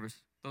worship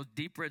service, those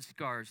deep red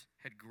scars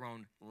had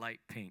grown light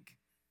pink.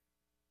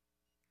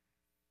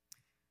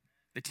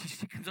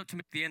 She comes up to me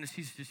at the end, and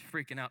she's just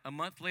freaking out. A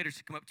month later,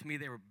 she come up to me.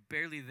 They were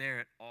barely there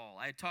at all.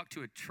 I had talked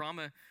to a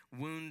trauma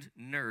wound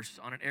nurse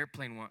on an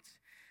airplane once,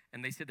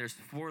 and they said there's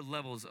 4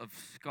 levels of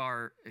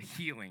scar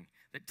healing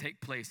that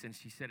take place, and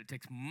she said it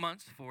takes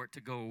months for it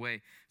to go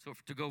away. So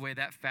to go away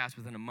that fast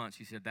within a month,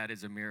 she said that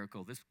is a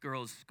miracle. This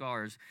girl's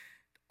scars,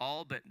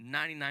 all but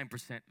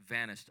 99%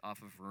 vanished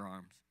off of her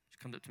arms. She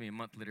comes up to me a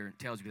month later and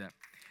tells me that.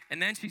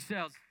 And then she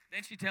says,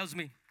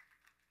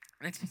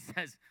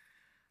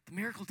 the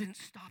miracle didn't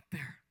stop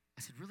there.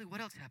 I said, really, what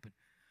else happened?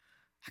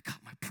 I got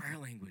my prayer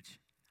language.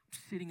 I'm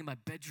sitting in my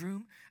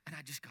bedroom, and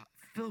I just got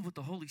filled with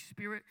the Holy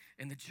Spirit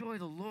and the joy of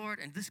the Lord,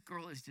 and this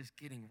girl is just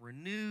getting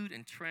renewed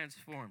and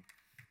transformed.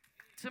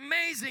 It's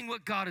amazing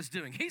what God is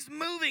doing. He's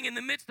moving in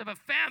the midst of a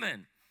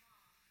famine.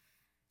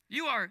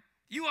 You are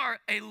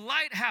a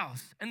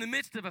lighthouse in the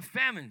midst of a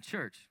famine,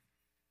 church.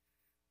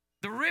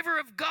 The river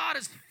of God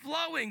is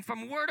flowing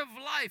from word of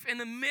life in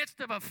the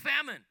midst of a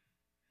famine.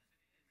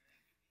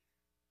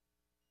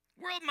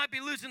 World might be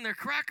losing their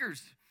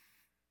crackers,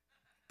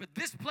 but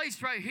this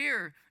place right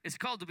here is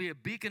called to be a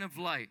beacon of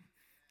light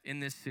in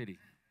this city.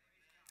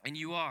 And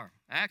you are.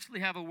 I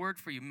actually have a word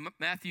for you.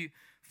 Matthew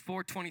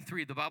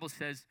 4:23, the Bible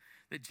says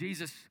that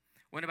Jesus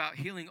went about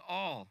healing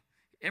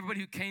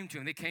everybody who came to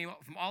him. They came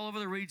from all over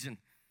the region,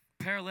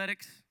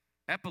 paralytics,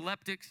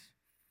 epileptics,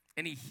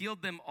 and he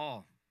healed them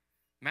all.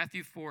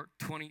 Matthew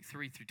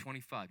 4:23 through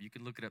 25. You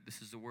can look it up. This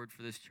is the word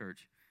for this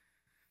church.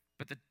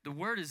 But the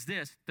word is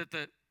this,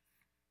 that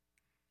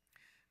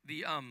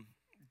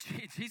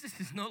Jesus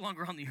is no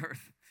longer on the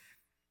earth.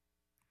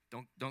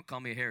 Don't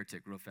call me a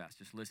heretic real fast.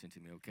 Just listen to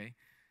me, okay?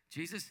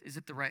 Jesus is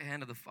at the right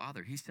hand of the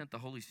Father. He sent the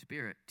Holy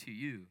Spirit to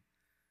you.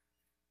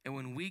 And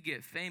when we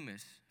get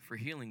famous for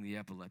healing the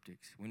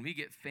epileptics, when we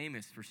get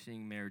famous for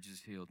seeing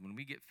marriages healed, when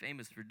we get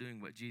famous for doing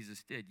what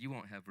Jesus did, you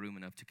won't have room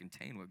enough to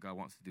contain what God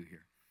wants to do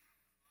here.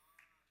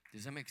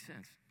 Does that make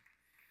sense?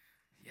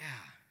 Yeah,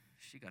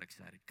 she got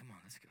excited. Come on,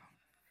 let's go.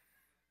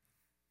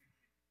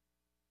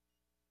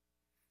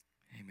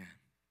 Amen.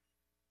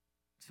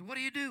 So what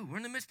do? We're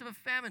in the midst of a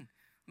famine.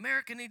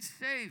 America needs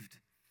saved.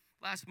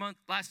 Last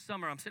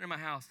summer, I'm sitting in my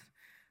house.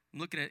 I'm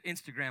looking at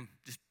Instagram,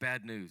 just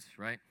bad news,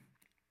 right?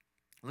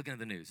 Looking at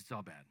the news, it's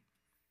all bad.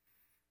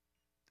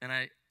 And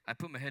I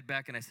put my head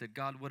back and I said,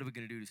 God, what are we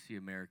going to do to see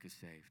America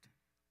saved?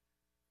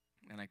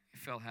 And I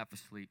fell half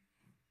asleep.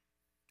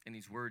 And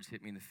these words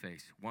hit me in the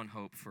face. One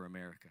hope for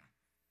America.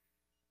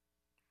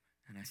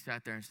 And I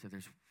sat there and said,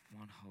 there's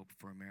one hope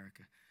for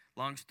America.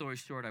 Long story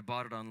short, I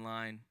bought it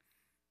online.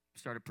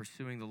 Started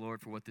pursuing the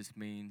Lord for what this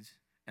means,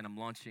 and I've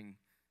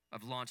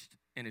launched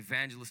an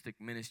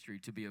evangelistic ministry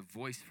to be a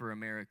voice for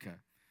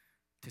America,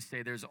 to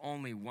say there's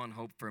only one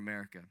hope for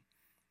America.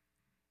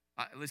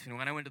 Listen,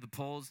 when I went to the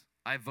polls,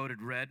 I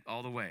voted red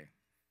all the way.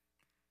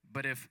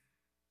 But if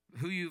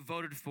who you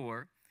voted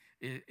for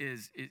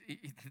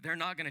they're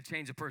not going to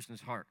change a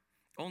person's heart.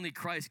 Only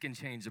Christ can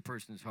change a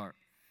person's heart.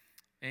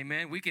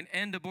 Amen. We can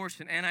end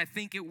abortion, and I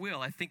think it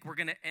will. I think we're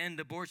going to end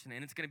abortion,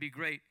 and it's going to be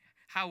great.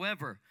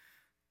 However,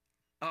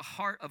 a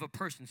heart of a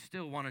person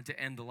still wanted to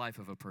end the life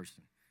of a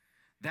person.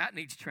 That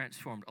needs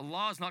transformed. A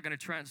law is not going to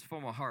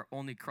transform a heart.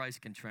 Only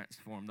Christ can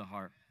transform the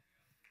heart.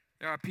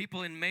 There are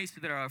people in Mesa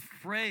that are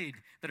afraid,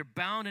 that are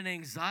bound in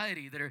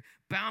anxiety, that are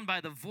bound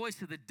by the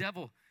voice of the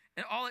devil.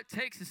 And all it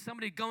takes is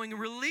somebody going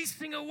and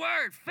releasing a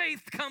word.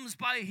 Faith comes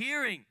by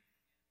hearing.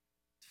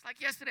 Just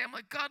like yesterday, I'm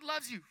like, God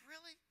loves you.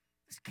 Really?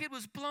 This kid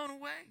was blown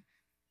away.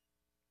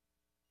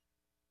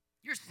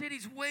 Your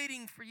city's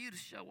waiting for you to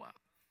show up.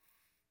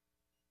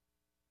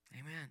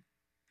 Amen.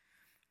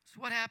 So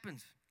what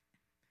happens?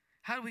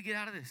 How do we get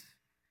out of this?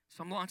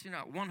 So I'm launching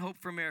out One Hope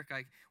for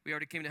America. We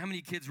already came to, how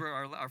many kids were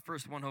our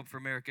first One Hope for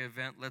America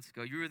event? Let's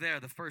go. You were there,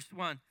 the first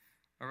one,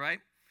 all right?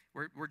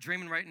 We're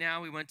dreaming right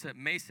now. We went to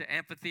Mesa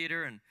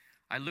Amphitheater, and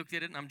I looked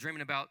at it, and I'm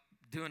dreaming about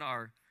doing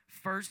our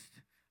first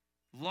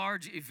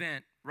large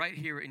event right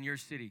here in your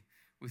city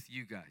with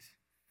you guys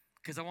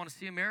because I want to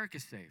see America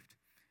saved.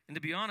 And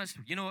to be honest,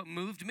 you know what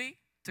moved me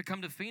to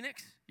come to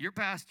Phoenix? Your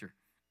pastor,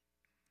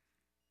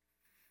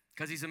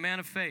 because he's a man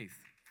of faith.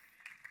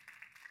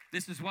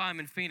 This is why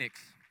I'm in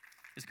Phoenix.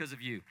 It's because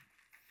of you.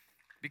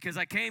 Because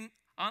I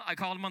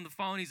called him on the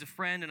phone. He's a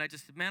friend, and I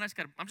just said, man,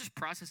 I'm just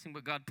processing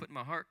what God put in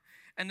my heart.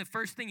 And the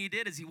first thing he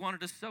did is he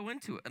wanted to sow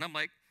into it. And I'm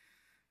like,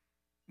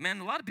 man,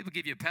 a lot of people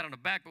give you a pat on the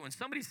back, but when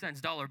somebody sends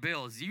dollar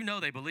bills, you know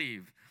they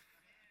believe.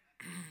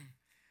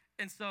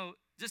 And so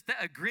just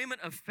that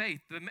agreement of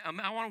faith,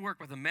 I want to work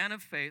with a man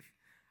of faith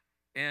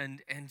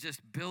and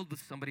just build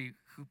with somebody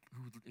who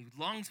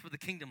longs for the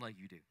kingdom like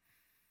you do.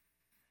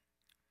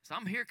 So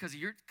I'm here because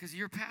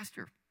you're a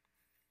pastor.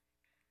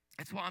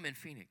 That's why I'm in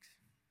Phoenix.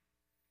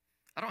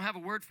 I don't have a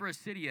word for a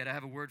city yet. I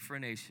have a word for a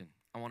nation.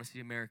 I want to see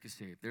America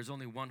saved. There's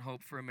only one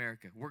hope for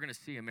America. We're going to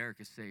see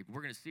America saved.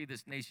 We're going to see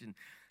this nation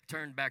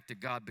turned back to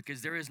God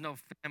because there is no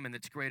famine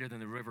that's greater than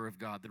the river of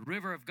God. The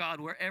river of God,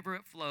 wherever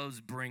it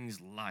flows, brings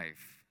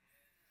life.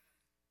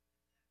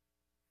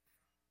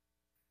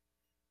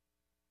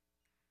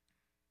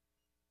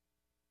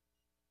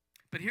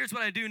 But here's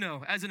what I do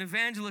know. As an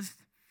evangelist,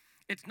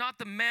 it's not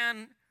the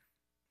man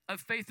of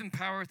faith and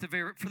power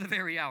for the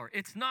very hour.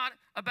 It's not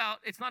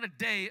a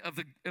day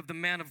of the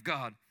man of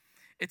God.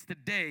 It's the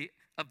day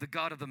of the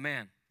God of the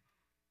man.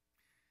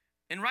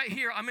 And right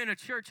here, I'm in a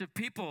church of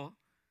people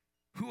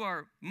who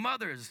are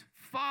mothers,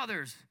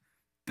 fathers,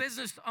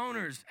 business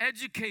owners,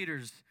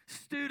 educators,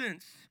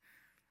 students,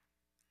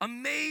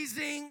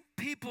 amazing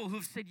people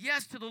who've said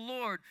yes to the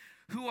Lord,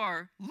 who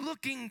are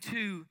looking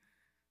to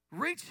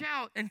reach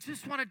out and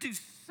just want to do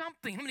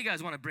something. How many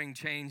guys want to bring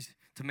change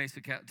to Mesa?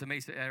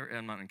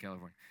 I'm not in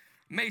California.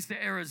 Mesa,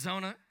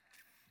 Arizona.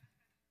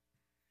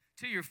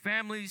 To your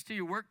families, to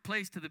your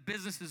workplace, to the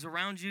businesses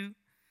around you.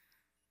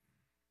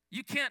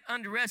 You can't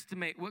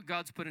underestimate what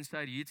God's put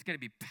inside of you. It's going to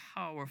be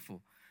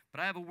powerful. But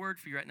I have a word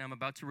for you right now I'm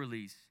about to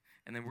release,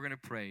 and then we're going to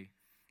pray,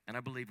 and I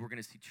believe we're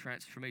going to see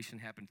transformation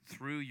happen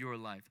through your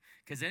life.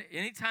 Because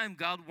anytime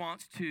God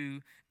wants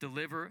to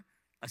deliver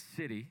a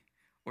city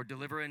or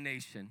deliver a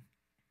nation,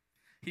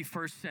 he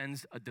first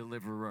sends a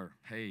deliverer.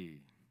 Hey.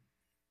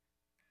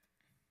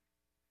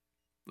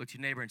 Look at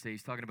your neighbor and say,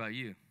 he's talking about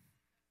you.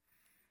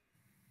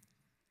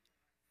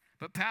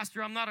 But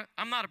pastor, I'm not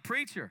a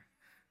preacher.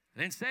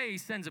 I didn't say he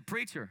sends a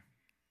preacher.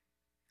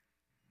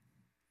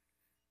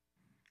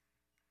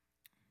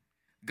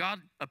 God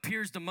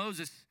appears to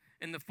Moses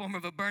in the form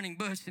of a burning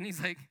bush, and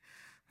he's like,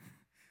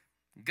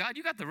 God,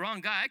 you got the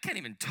wrong guy. I can't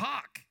even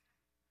talk.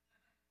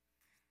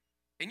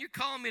 And you're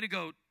calling me to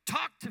go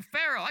talk to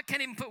Pharaoh. I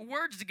can't even put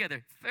words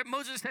together.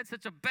 Moses had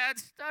such a bad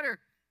stutter.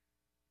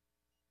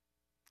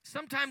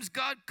 Sometimes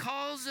God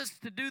calls us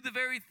to do the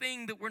very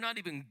thing that we're not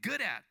even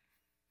good at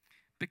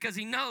because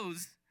he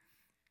knows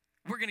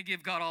we're going to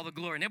give God all the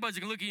glory. And everybody's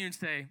going to look at you and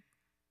say,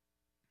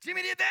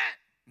 Jimmy did that?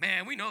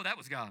 Man, we know that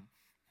was God.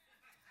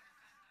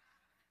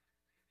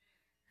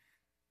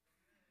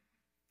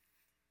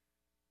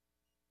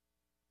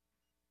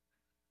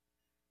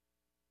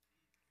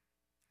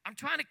 I'm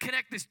trying to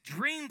connect this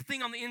dream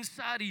thing on the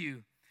inside of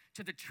you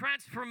to the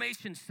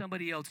transformation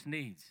somebody else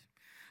needs.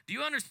 Do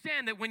you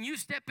understand that when you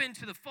step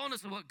into the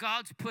fullness of what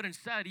God's put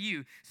inside of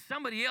you,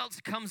 somebody else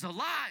comes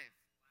alive?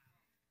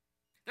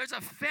 There's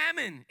a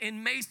famine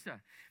in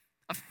Mesa.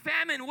 A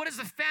famine, what is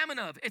a famine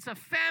of? It's a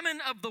famine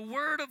of the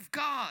Word of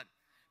God.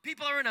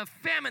 People are in a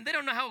famine. They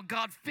don't know how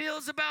God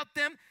feels about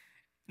them.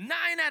 9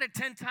 out of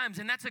 10 times,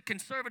 and that's a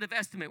conservative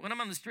estimate. When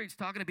I'm on the streets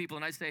talking to people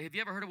and I say, have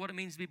you ever heard of what it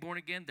means to be born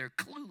again? They're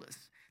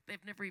clueless.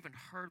 They've never even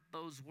heard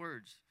those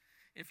words.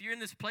 If you're in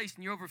this place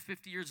and you're over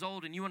 50 years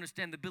old and you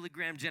understand the Billy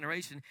Graham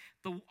generation,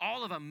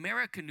 all of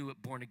America knew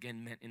what born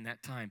again meant in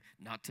that time,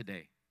 not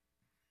today.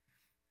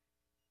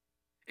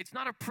 It's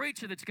not a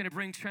preacher that's going to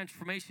bring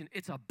transformation.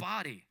 It's a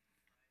body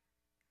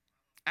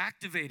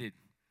activated,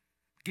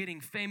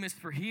 getting famous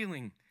for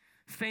healing,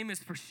 famous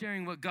for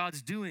sharing what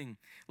God's doing,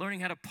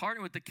 learning how to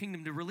partner with the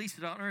kingdom to release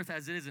it on earth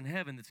as it is in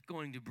heaven, that's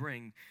going to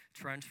bring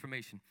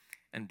transformation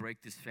and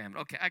break this famine.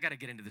 Okay, I got to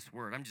get into this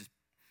word. I'm just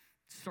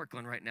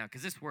circling right now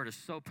because this word is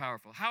so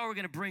powerful. How are we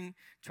going to bring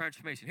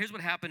transformation? Here's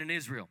what happened in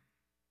Israel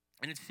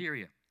and in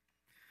Syria.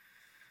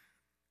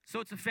 So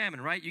it's a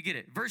famine, right? You get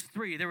it. Verse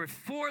 3, there were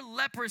 4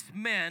 leprous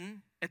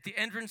men at the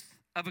entrance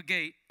of a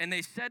gate, and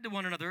they said to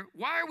one another,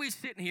 why are we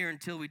sitting here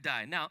until we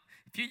die? Now,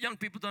 if you young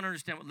people don't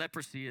understand what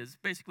leprosy is,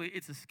 basically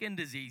it's a skin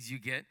disease you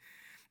get,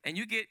 and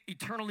you get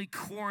eternally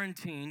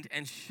quarantined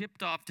and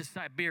shipped off to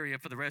Siberia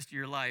for the rest of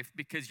your life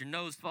because your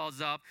nose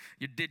falls off,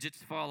 your digits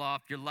fall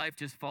off, your life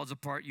just falls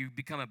apart, you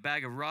become a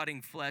bag of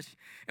rotting flesh,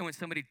 and when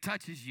somebody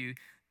touches you,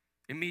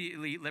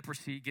 immediately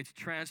leprosy gets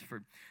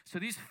transferred. So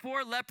these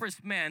 4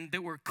 leprous men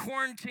that were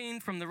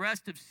quarantined from the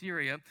rest of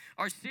Syria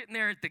are sitting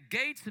there at the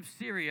gates of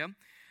Syria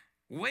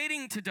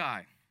waiting to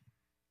die.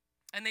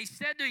 And they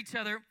said to each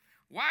other,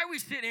 why are we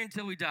sitting here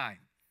until we die?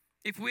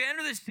 If we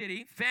enter the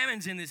city,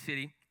 famine's in the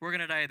city, we're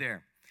going to die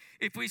there.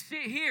 If we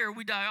sit here,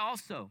 we die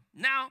also.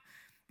 Now,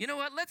 you know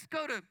what? Let's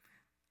go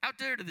out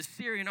there to the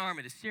Syrian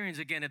army. The Syrians,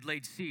 again, had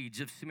laid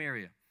siege of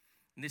Samaria.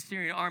 And the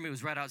Syrian army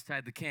was right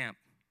outside the camp.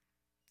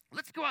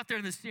 Let's go out there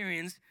to the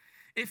Syrians.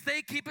 If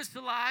they keep us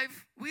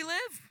alive, we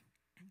live.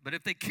 But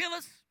if they kill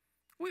us,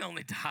 we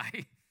only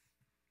die.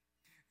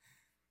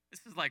 This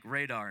is like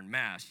Radar and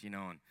MASH,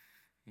 and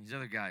these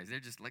other guys,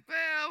 they're just like,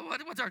 well,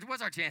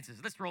 what's our chances?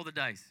 Let's roll the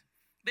dice.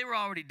 They were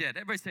already dead.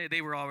 Everybody say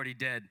they were already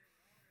dead.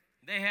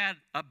 They had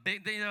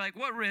they're like,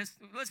 what risk?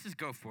 Let's just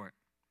go for it.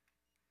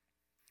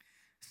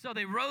 So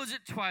they rose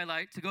at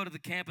twilight to go to the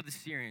camp of the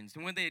Syrians.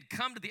 And when they had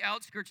come to the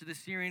outskirts of the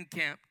Syrian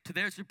camp, to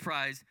their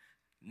surprise,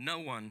 no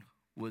one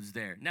was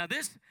there. Now,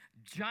 this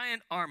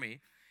giant army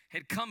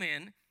had come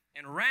in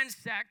and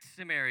ransacked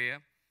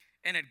Samaria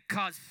and had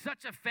caused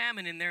such a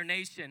famine in their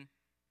nation.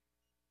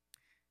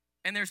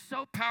 And they're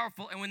so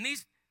powerful. And when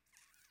these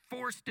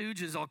 4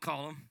 stooges, I'll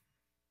call them,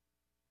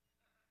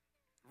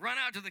 run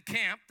out to the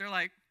camp, they're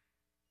like,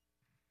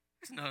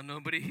 there's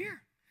nobody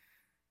here.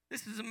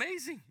 This is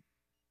amazing.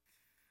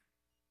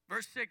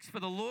 Verse 6,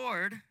 for the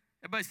Lord,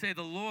 everybody say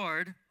the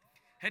Lord,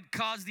 had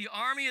caused the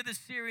army of the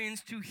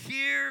Syrians to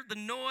hear the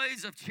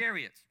noise of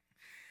chariots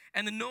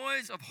and the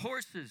noise of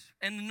horses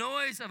and the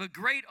noise of a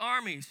great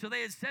army. So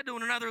they had said to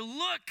one another,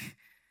 look,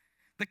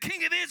 the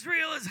king of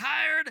Israel has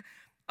hired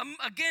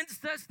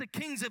against us the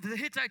kings of the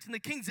Hittites and the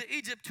kings of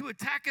Egypt to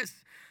attack us.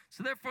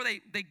 So therefore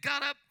they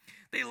got up,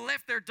 they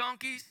left their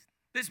donkeys,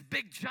 this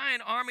big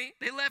giant army,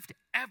 they left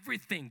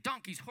everything,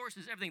 donkeys,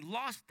 horses, everything,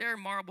 lost their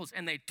marbles,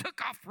 and they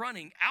took off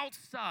running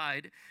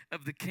outside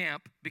of the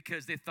camp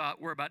because they thought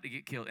we're about to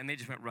get killed, and they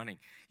just went running.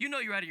 You know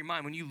you're out of your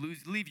mind when you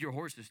leave your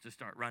horses to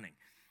start running.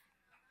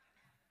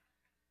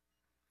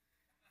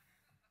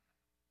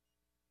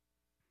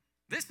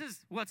 This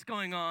is what's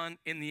going on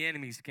in the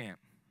enemy's camp.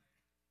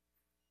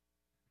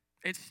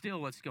 It's still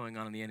what's going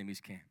on in the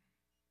enemy's camp.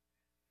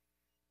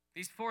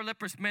 These 4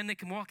 leprous men, they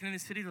come walking in the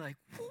city, they're like,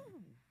 whoo,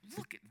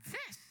 look at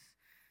this.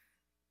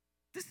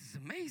 This is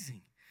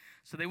amazing.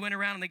 So they went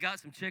around and they got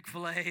some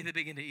Chick-fil-A. They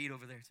began to eat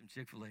over there, some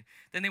Chick-fil-A.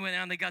 Then they went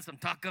out and they got some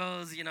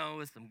tacos,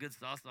 with some good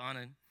sauce on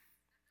it.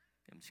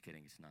 I'm just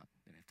kidding, it's not.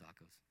 They didn't have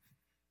tacos.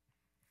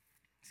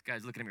 These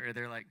guys looking at me,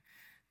 they're like,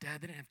 Dad,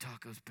 they didn't have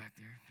tacos back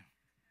there.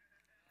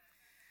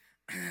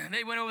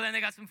 They went over there and they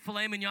got some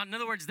filet mignon. In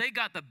other words, they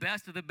got the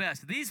best of the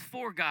best. These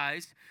 4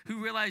 guys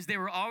who realized they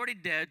were already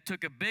dead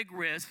took a big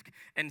risk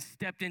and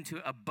stepped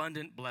into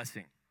abundant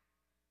blessing.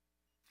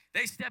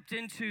 They stepped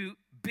into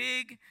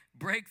big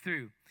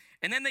breakthrough.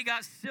 And then they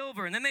got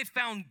silver, and then they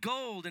found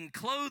gold and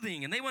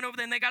clothing, and they went over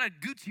there and they got a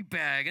Gucci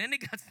bag, and then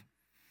they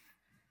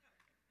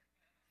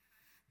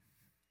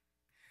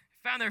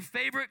found their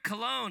favorite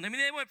cologne. I mean,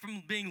 they went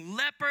from being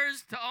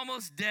lepers to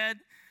almost dead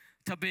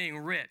to being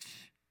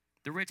rich.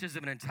 The riches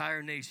of an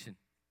entire nation.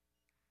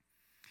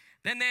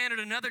 Then they entered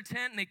another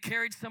tent and they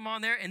carried some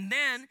on there. And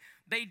then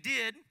they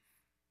did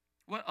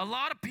what a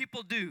lot of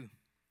people do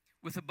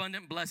with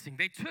abundant blessing.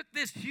 They took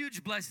this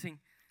huge blessing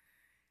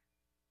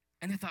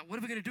and they thought, what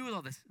are we going to do with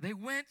all this? They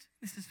went,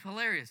 this is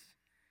hilarious.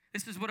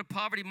 This is what a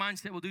poverty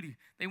mindset will do to you.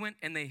 They went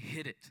and they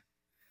hid it.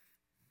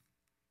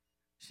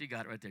 She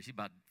got it right there. She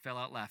about fell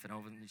out laughing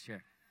over in the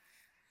chair.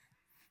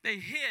 They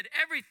hid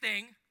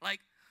everything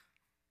like,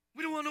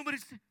 we don't want nobody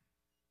to see.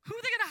 Who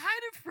are they going to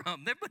hide it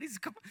from? Everybody's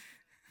going.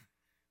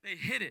 They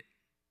hid it.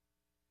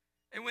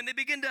 And when they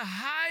begin to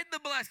hide the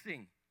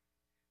blessing,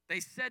 they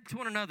said to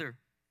one another,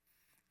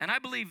 and I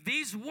believe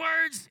these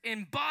words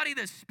embody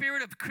the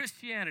spirit of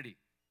Christianity.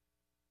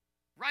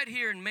 Right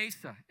here in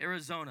Mesa,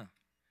 Arizona,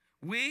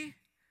 we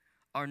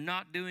are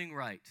not doing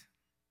right.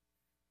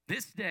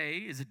 This day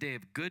is a day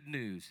of good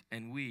news,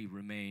 and we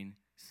remain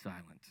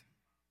silent.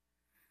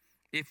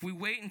 If we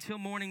wait until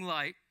morning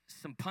light,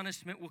 some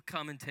punishment will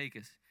come and take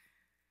us.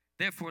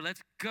 Therefore,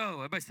 let's go.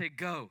 Everybody say go.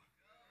 Go.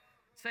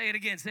 Say it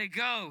again. Say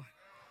go. Go.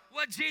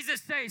 What Jesus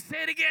say?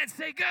 Say it again.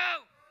 Say go.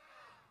 Go.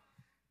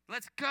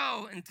 Let's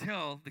go and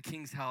tell the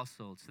king's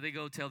household. So they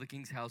go tell the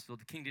king's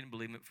household. The king didn't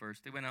believe him at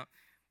first. They went out,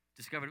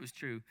 discovered it was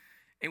true.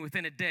 And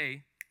within a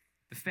day,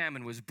 the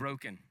famine was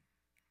broken.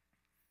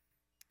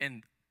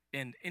 And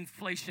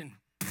inflation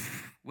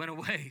went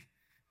away.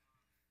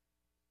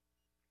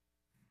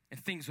 And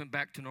things went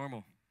back to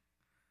normal.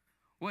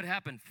 What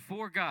happened?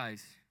 4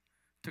 guys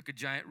took a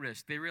giant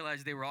risk. They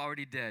realized they were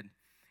already dead,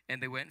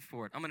 and they went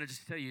for it. I'm going to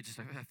just tell you just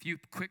a few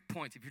quick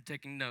points if you're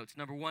taking notes.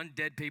 Number 1,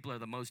 dead people are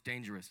the most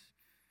dangerous.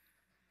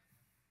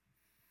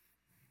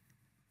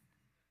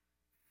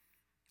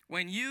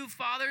 When you,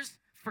 fathers,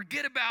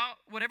 forget about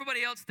what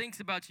everybody else thinks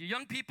about you.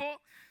 Young people,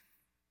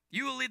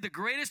 you will lead the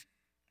greatest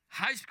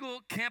high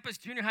school campus,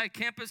 junior high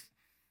campus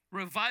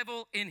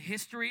revival in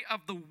history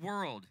of the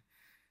world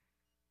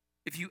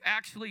if you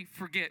actually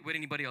forget what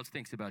anybody else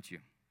thinks about you.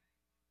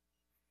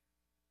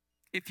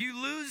 If you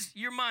lose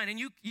your mind and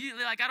you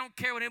like, I don't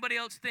care what anybody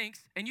else thinks,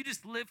 and you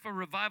just live for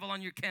revival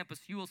on your campus,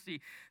 you will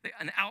see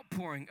an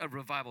outpouring of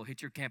revival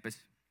hit your campus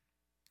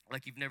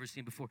like you've never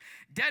seen before.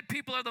 Dead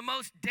people are the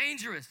most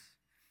dangerous.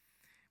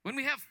 When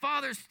we have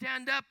fathers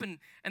stand up and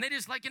they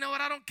just like, you know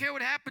what, I don't care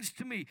what happens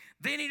to me.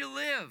 They need to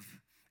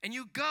live. And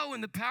you go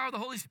in the power of the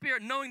Holy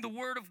Spirit, knowing the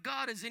word of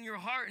God is in your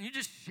heart, and you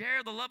just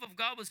share the love of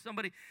God with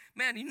somebody.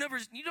 Man, you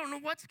don't know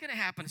what's going to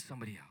happen to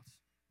somebody else.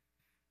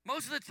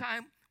 Most of the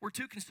time, we're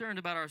too concerned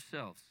about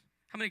ourselves.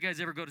 How many guys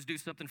ever go to do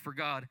something for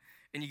God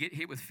and you get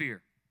hit with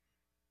fear?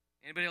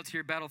 Anybody else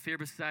here battle fear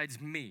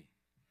besides me?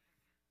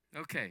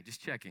 Okay,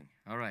 just checking.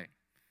 All right.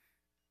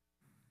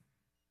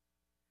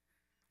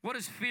 What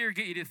does fear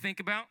get you to think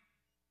about?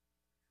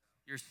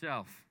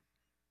 Yourself.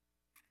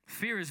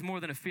 Fear is more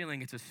than a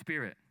feeling, it's a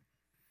spirit.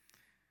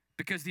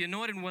 Because the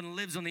anointed one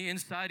lives on the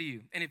inside of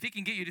you. And if he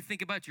can get you to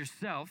think about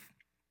yourself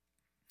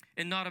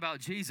and not about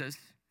Jesus,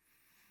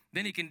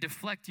 then he can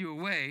deflect you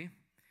away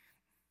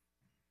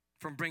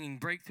from bringing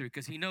breakthrough.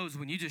 Because he knows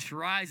when you just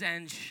rise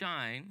and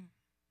shine,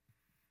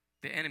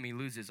 the enemy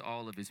loses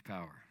all of his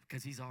power.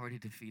 Because he's already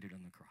defeated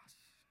on the cross.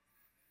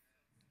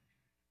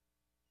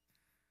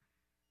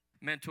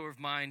 Mentor of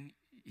mine,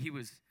 he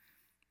was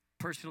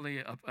personally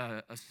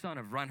a son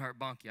of Reinhard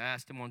Bonnke. I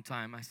asked him one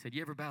time, I said,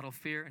 you ever battle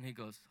fear? And he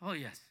goes, oh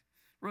yes.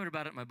 Wrote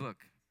about it in my book.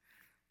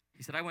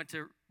 He said, I went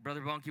to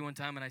Brother Bonnke one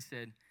time and I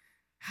said,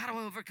 how do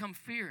I overcome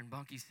fear? And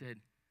Bonnke said,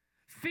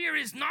 fear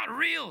is not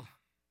real.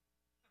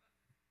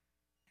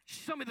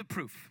 Show me the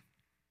proof.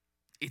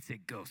 It's a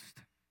ghost.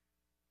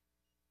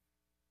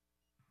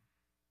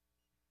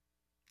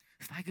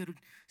 If I go to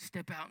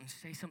step out and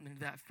say something to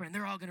that friend,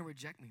 they're all going to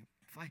reject me.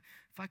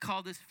 If I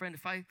call this friend,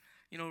 if I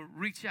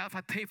reach out, if I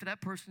pay for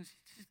that person,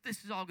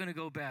 this is all going to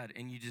go bad.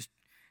 And you just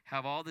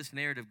have all this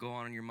narrative go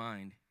on in your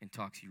mind and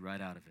talks you right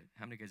out of it.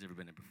 How many guys ever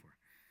been there before?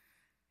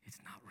 It's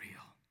not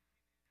real.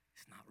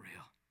 It's not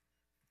real.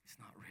 It's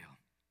not real.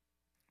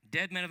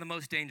 Dead men are the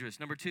most dangerous.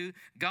 Number 2,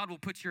 God will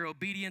put your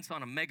obedience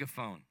on a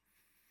megaphone.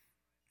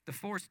 The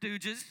 4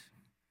 Stooges,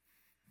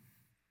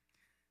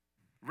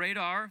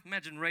 Radar,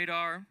 imagine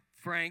Radar,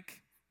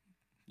 Frank,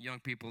 young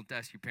people,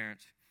 ask your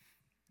parents.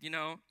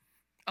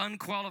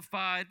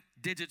 Unqualified,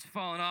 digits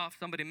falling off,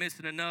 somebody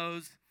missing a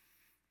nose.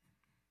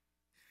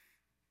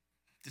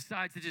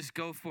 Decides to just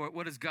go for it.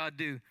 What does God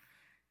do?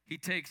 He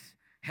takes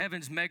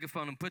heaven's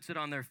megaphone and puts it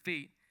on their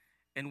feet.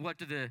 And what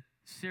do the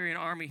Syrian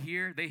army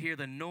hear? They hear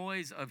the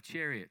noise of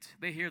chariots.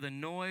 They hear the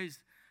noise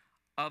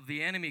of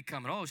the enemy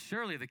coming. Oh,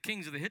 surely the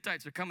kings of the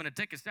Hittites are coming to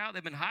take us out.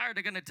 They've been hired.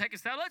 They're going to take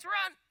us out. Let's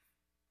run.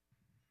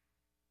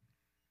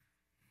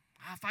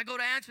 If I go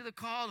to answer the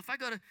call, if I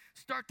go to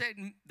start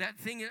that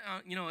thing,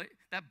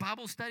 that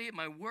Bible study at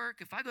my work,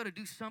 if I go to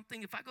do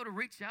something, if I go to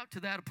reach out to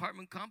that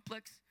apartment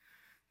complex,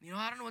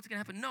 I don't know what's going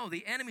to happen. No,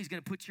 the enemy's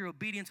going to put your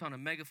obedience on a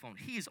megaphone.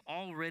 He is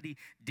already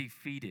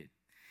defeated.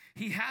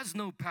 He has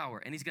no power,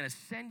 and he's going to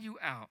send you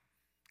out.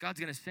 God's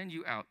going to send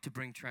you out to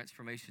bring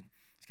transformation.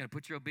 He's going to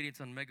put your obedience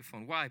on a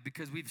megaphone. Why?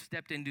 Because we've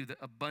stepped into the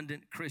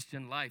abundant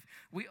Christian life.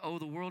 We owe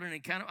the world an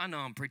encounter. I know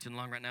I'm preaching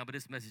long right now, but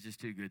this message is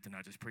too good to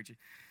not just preach it.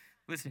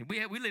 Listen, we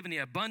live in the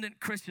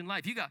abundant Christian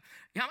life.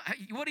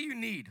 What do you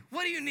need?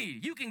 What do you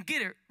need? You can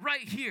get it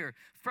right here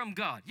from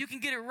God. You can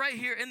get it right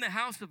here in the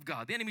house of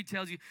God. The enemy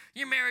tells you,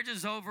 your marriage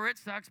is over, it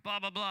sucks, blah,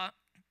 blah, blah.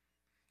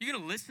 You're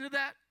going to listen to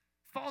that?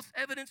 False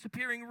evidence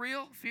appearing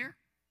real, fear?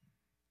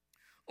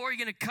 Or are you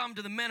going to come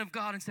to the men of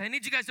God and say, I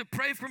need you guys to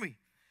pray for me.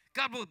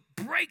 God will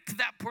break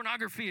that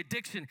pornography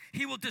addiction.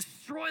 He will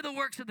destroy the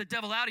works of the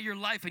devil out of your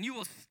life, and you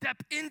will step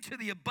into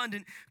the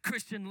abundant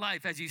Christian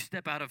life as you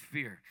step out of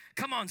fear.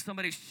 Come on,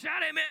 somebody,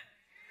 shout amen. Amen.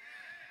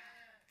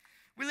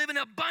 We live an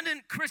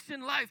abundant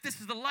Christian life. This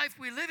is the life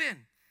we live in.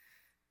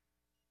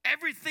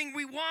 Everything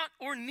we want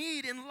or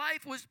need in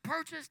life was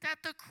purchased at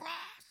the cross.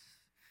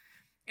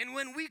 And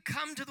when we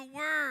come to the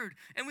Word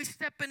and we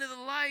step into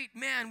the light,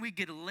 man, we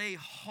get to lay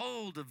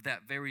hold of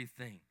that very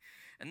thing.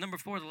 And number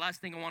 4, the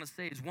last thing I want to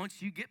say is once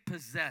you get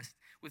possessed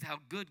with how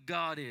good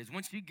God is,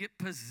 once you get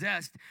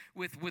possessed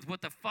with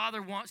what the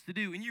Father wants to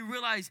do, and you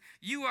realize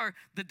you are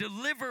the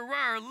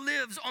deliverer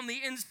lives on the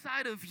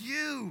inside of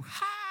you.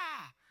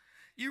 Ha!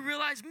 You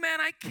realize,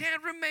 man, I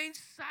can't remain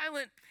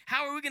silent.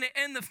 How are we going to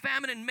end the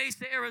famine in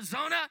Mesa,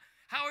 Arizona?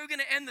 How are we going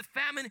to end the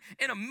famine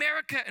in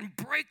America and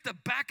break the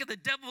back of the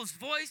devil's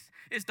voice?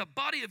 Is the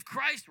body of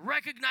Christ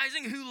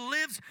recognizing who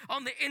lives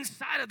on the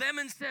inside of them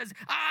and says,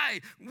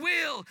 I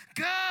will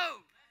go.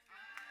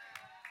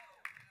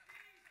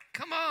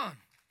 Come on.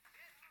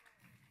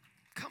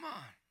 Come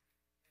on.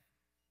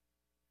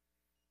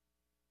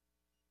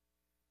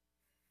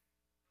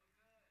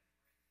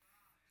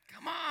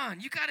 Come on.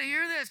 You got to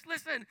hear this.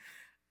 Listen.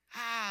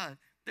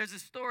 There's a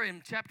story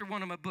in chapter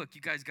 1 of my book.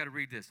 You guys got to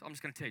read this. I'm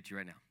just going to tell it to you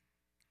right now.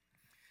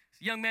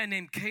 It's a young man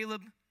named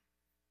Caleb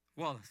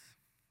Wallace.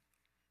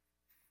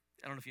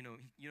 I don't know if you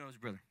know his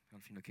brother. I don't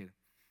know if you know Caleb.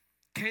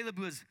 Caleb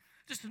was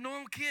just a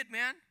normal kid,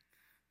 man.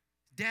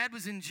 Dad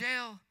was in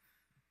jail.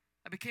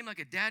 I became like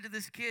a dad to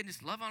this kid,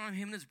 just love on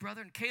him and his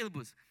brother. And Caleb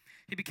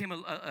he became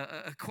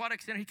a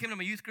aquatic center. He came to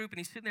my youth group, and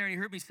he's sitting there, and he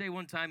heard me say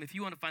one time, if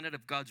you want to find out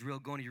if God's real,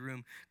 go into your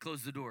room,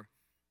 close the door.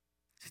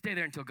 Stay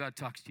there until God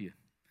talks to you.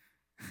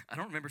 I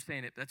don't remember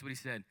saying it, but that's what he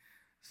said.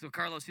 So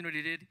Carlos, you know what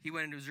he did? He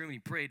went into his room, and he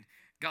prayed.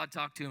 God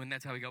talked to him, and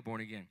that's how he got born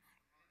again.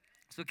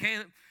 So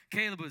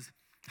Caleb was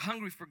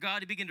hungry for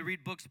God. He began to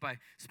read books by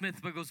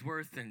Smith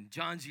Wigglesworth and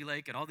John G.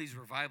 Lake and all these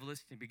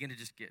revivalists, and began to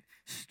just get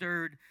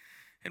stirred.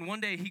 And one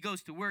day he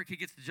goes to work. He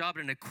gets the job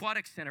at an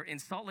aquatic center in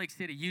Salt Lake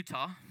City,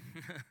 Utah.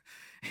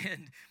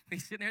 And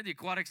he's sitting there at the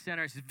aquatic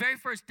center. It's his very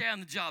first day on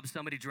the job,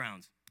 somebody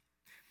drowns.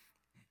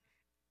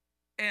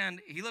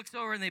 And he looks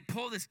over, and they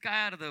pull this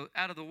guy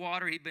out of the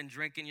water. He'd been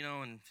drinking,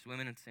 and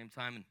swimming at the same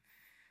time. And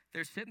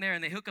they're sitting there,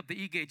 and they hook up the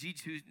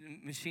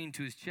EKG machine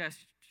to his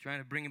chest, trying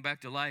to bring him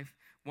back to life.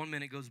 1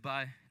 minute goes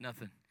by,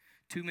 nothing.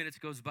 2 minutes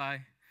goes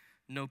by,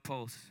 no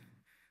pulse.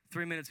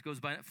 3 minutes goes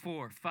by,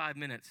 4, 5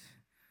 minutes.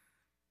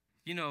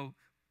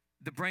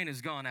 The brain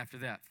is gone after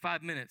that.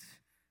 5 minutes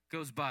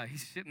goes by.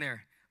 He's sitting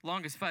there,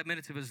 longest 5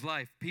 minutes of his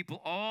life.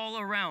 People all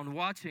around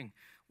watching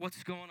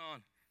what's going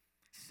on.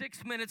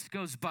 6 minutes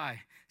goes by.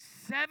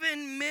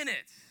 7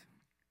 minutes.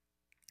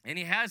 And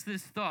he has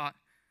this thought,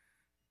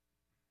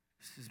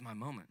 this is my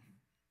moment.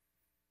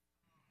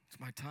 It's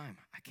my time.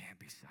 I can't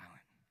be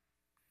silent.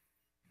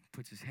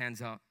 Puts his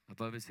hands out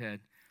above his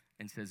head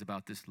and says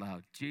about this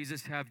loud,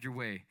 Jesus, have your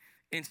way.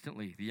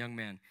 Instantly, the young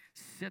man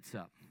sits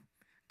up,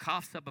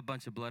 coughs up a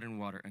bunch of blood and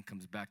water, and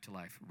comes back to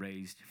life,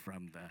 raised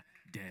from the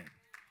dead.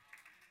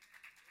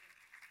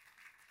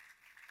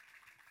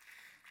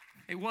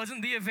 It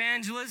wasn't the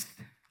evangelist,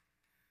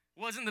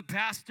 wasn't the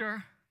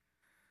pastor.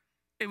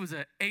 It was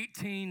an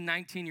 18,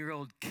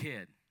 19-year-old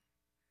kid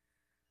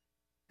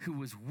who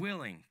was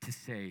willing to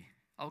say,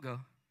 I'll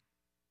go,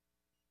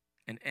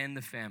 and end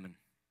the famine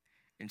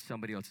in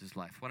somebody else's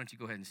life. Why don't you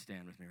go ahead and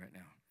stand with me right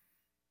now?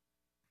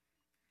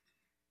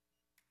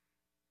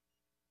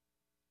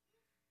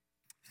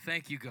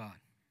 Thank you, God.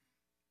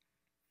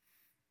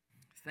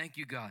 Thank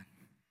you, God.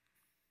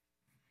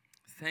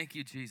 Thank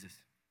you, Jesus.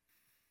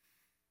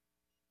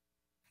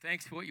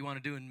 Thanks for what you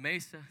want to do in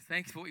Mesa.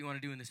 Thanks for what you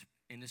want to do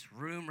in this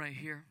room right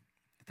here.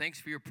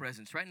 Thanks for your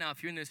presence. Right now,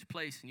 if you're in this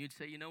place and you'd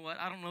say, you know what,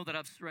 I don't know that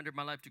I've surrendered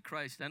my life to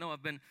Christ. I know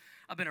I've been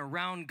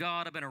around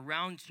God. I've been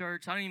around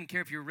church. I don't even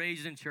care if you're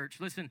raised in church.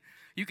 Listen,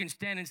 you can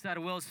stand inside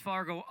of Wells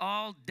Fargo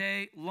all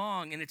day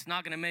long, and it's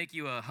not going to make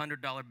you a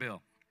 $100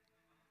 bill.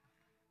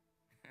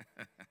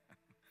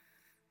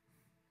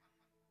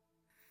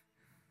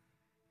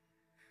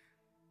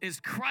 Is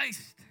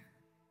Christ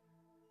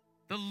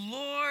the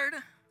Lord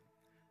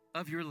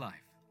of your life?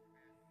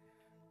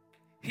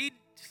 He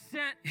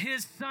sent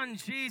his son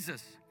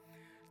Jesus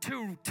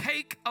to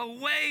take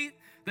away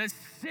the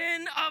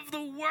sin of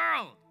the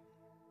world.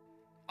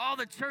 All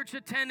the church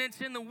attendance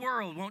in the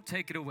world won't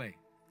take it away.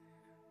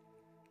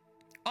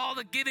 All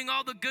the giving,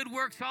 all the good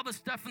works, all the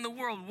stuff in the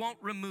world won't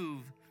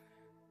remove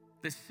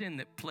the sin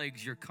that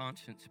plagues your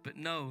conscience. But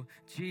no,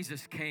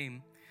 Jesus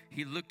came.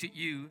 He looked at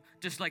you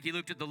just like he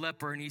looked at the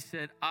leper, and he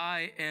said,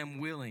 I am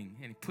willing.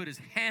 And he put his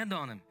hand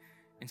on him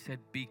and said,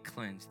 be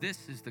cleansed.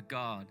 This is the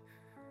God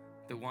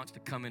that wants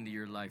to come into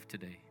your life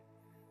today.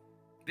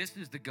 This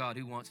is the God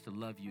who wants to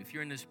love you. If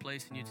you're in this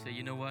place and you'd say,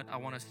 you know what, I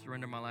want to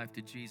surrender my life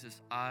to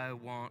Jesus. I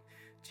want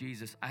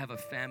Jesus. I have a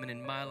famine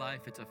in my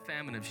life. It's a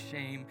famine of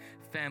shame,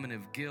 famine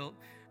of guilt,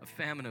 a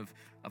famine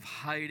of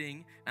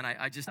hiding. And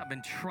I've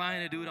been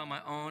trying to do it on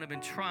my own. I've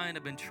been trying.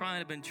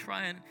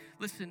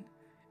 Listen,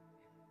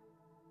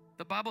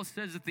 the Bible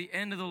says that the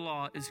end of the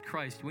law is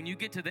Christ. When you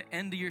get to the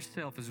end of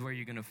yourself is where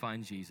you're going to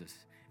find Jesus.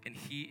 And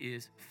he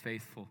is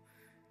faithful.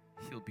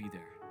 He'll be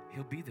there.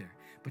 He'll be there.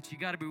 But you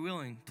got to be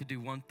willing to do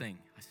one thing.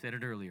 I said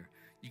it earlier.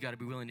 You got to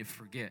be willing to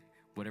forget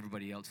what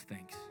everybody else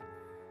thinks.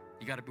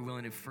 You got to be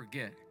willing to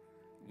forget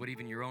what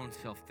even your own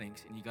self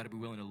thinks. And you got to be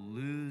willing to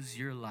lose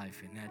your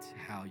life. And that's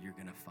how you're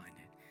going to find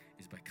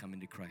it, is by coming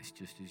to Christ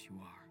just as you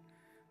are.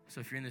 So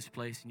if you're in this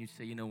place and you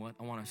say, you know what,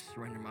 I want to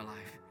surrender my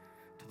life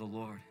to the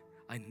Lord.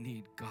 I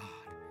need God.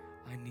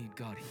 I need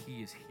God.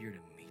 He is here to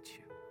meet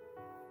you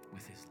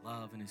with his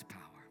love and his power.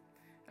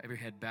 Every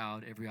head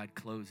bowed, every eye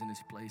closed in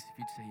this place. If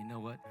you'd say, you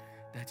know what,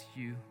 that's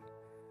you,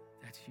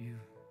 that's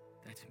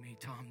me.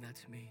 Tom,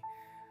 that's me.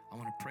 I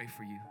want to pray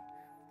for you.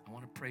 I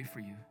want to pray for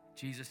you.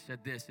 Jesus said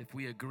this, if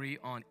we agree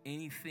on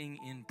anything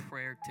in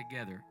prayer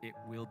together, it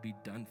will be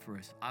done for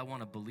us. I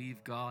want to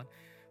believe God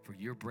for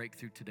your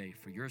breakthrough today,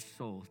 for your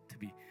soul to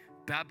be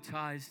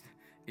baptized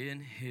in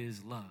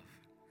his love.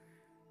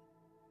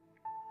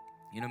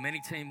 You know,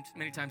 many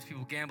times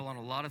people gamble on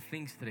a lot of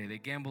things today. They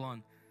gamble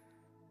on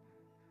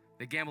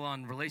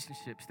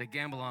relationships. They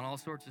gamble on all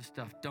sorts of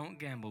stuff. Don't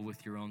gamble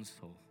with your own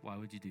soul. Why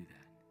would you do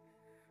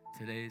that?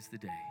 Today is the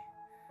day.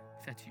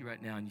 If that's you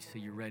right now and you say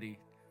you're ready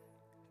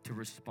to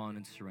respond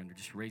and surrender,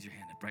 just raise your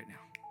hand up right now.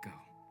 Go.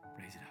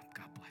 Raise it up.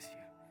 God bless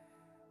you.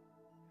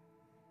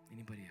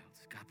 Anybody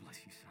else? God bless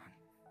you, son.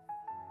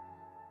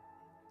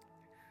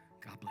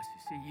 God bless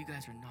you. See, you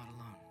guys are not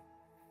alone.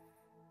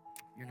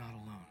 You're not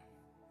alone.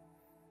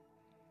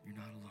 You're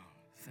not alone.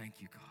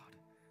 Thank you, God.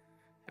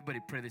 Everybody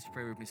pray this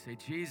prayer with me. Say,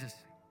 Jesus,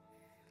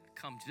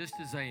 come just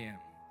as I am.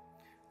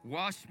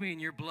 Wash me in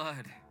your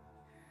blood.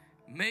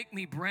 Make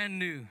me brand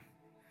new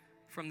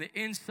from the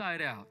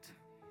inside out.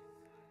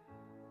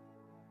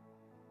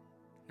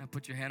 Now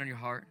put your hand on your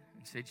heart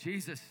and say,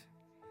 Jesus,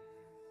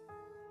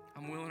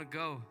 I'm willing to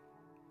go.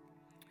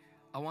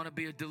 I want to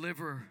be a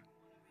deliverer.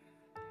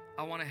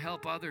 I want to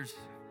help others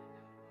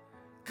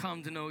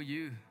come to know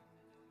you.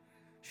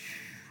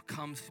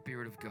 Come,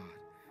 Spirit of God.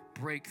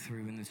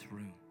 Breakthrough in this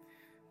room.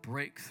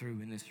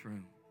 Breakthrough in this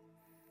room.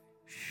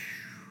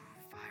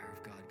 Fire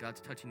of God. God's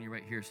touching you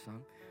right here,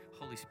 son.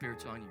 Holy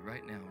Spirit's on you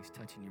right now. He's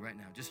touching you right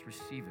now. Just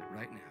receive it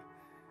right now.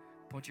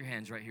 Point your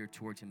hands right here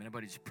towards him.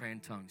 Everybody just pray in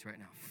tongues right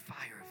now.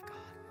 Fire of God.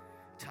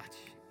 Touch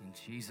in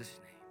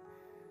Jesus'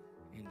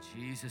 name. In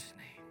Jesus'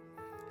 name.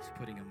 He's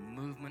putting a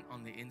movement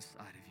on the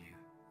inside of you.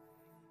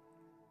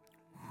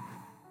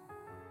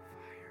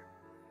 Fire.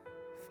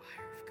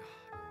 Fire of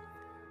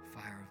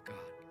God. Fire of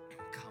God.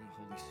 Come,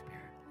 Holy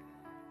Spirit.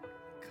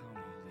 Come,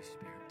 Holy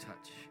Spirit.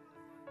 Touch.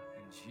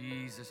 In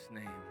Jesus'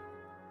 name.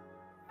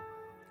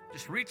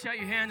 Just reach out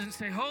your hands and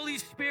say, Holy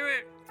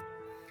Spirit,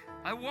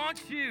 I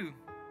want you.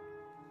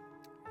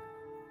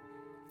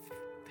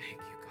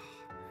 Thank you,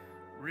 God.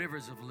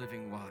 Rivers of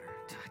living water.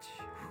 Touch.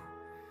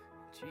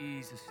 In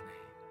Jesus' name.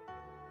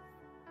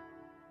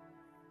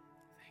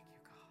 Thank you,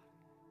 God.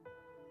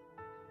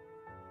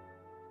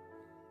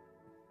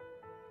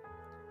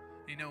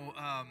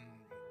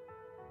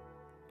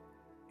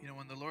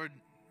 When the Lord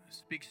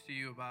speaks to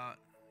you about,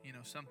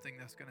 something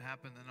that's going to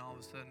happen, then all of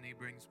a sudden he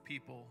brings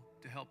people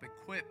to help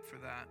equip for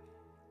that.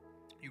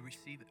 You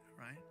receive it,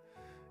 right?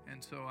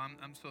 And so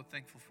I'm so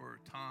thankful for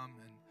Tom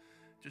and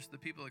just the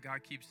people that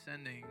God keeps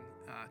sending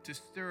to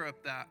stir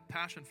up that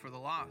passion for the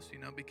lost,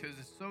 because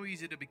it's so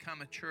easy to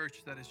become a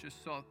church that is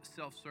just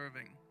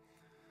self-serving.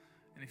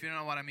 And if you don't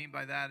know what I mean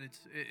by that,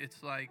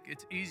 it's like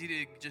it's easy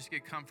to just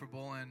get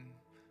comfortable and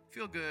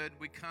feel good.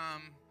 We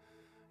come,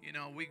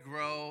 we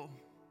grow.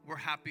 We're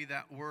happy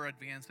that we're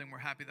advancing. We're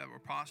happy that we're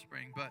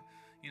prospering. But,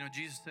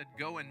 Jesus said,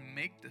 go and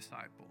make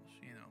disciples,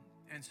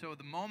 And so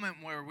the moment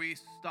where we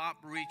stop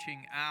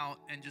reaching out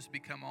and just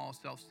become all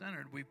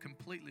self-centered, we've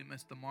completely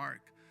missed the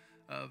mark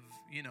of,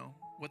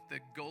 what the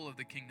goal of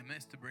the kingdom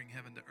is, to bring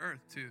heaven to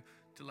earth, to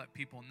let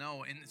people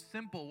know in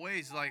simple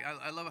ways. Like,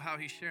 I love how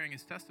he's sharing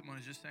his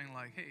testimony, just saying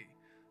like, hey,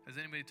 has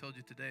anybody told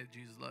you today that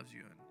Jesus loves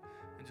you?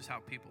 And just how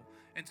people.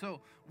 And so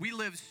we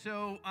live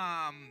so,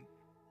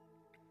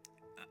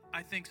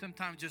 I think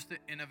sometimes just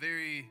in a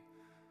very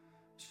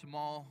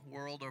small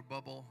world or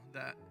bubble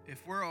that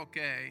if we're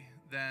okay,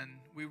 then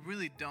we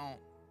really don't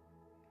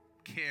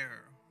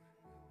care,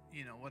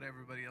 what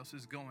everybody else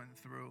is going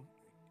through.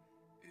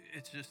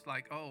 It's just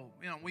like,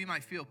 we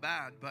might feel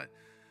bad, but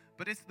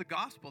it's the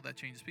gospel that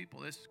changes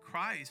people. It's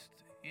Christ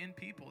in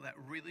people that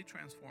really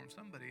transforms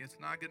somebody. It's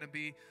not going to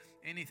be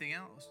anything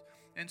else.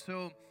 And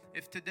so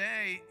if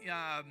today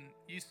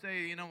you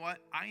say, you know what,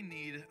 I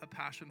need a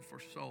passion for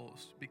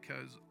souls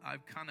because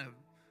I've kind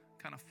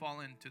of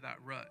fallen into that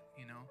rut,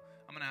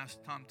 I'm going to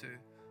ask Tom to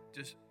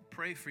just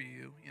pray for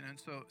you, and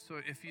so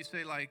if you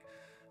say like,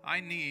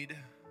 I need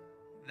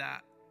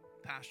that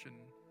passion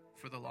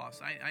for the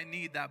lost, I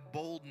need that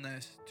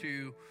boldness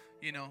to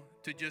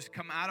just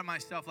come out of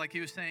myself. Like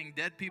he was saying,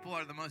 dead people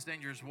are the most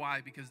dangerous.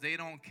 Why? Because they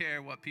don't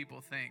care what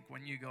people think.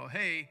 When you go,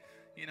 hey,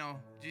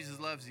 Jesus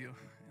loves you,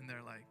 and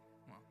they're like,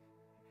 well.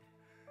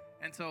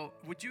 And so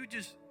would you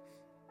just,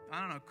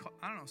 I don't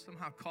know,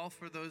 somehow call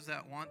for those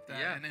that want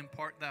that and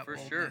impart that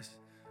boldness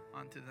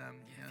onto them.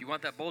 Yeah, if you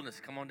want that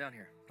boldness, come on down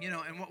here.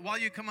 And while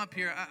you come up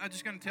here, I'm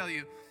just going to tell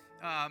you,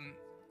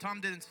 Tom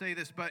didn't say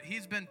this, but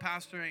he's been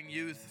pastoring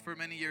youth for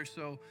many years.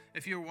 So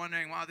if you're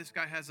wondering, wow, this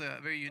guy has a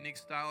very unique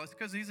style, it's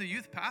because he's a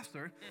youth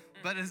pastor,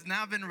 but has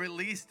now been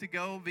released to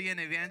go be an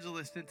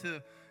evangelist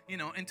into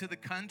the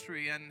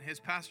country. And his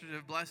pastors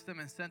have blessed him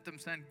and sent him,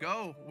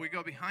 go, we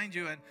go behind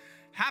you. And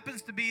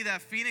happens to be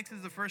that Phoenix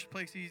is the first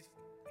place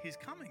he's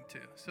coming to.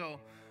 So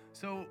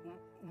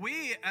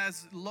we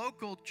as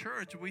local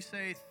church, we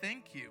say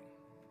thank you.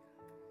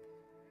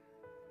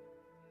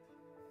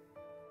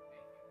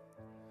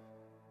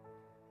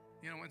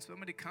 When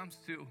somebody comes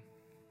to,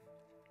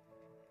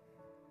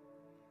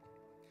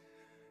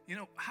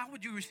 how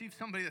would you receive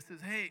somebody that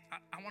says, hey,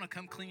 I want to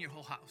come clean your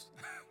whole house?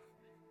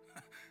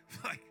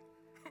 Like,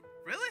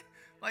 really?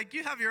 Like,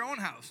 you have your own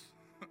house.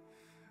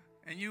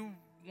 And you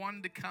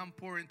wanted to come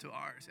pour into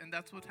ours. And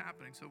that's what's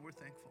happening. So we're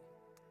thankful.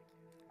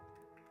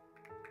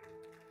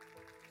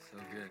 So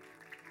good.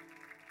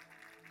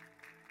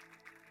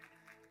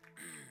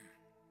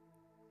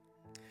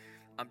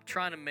 I'm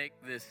trying to make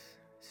this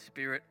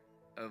spirit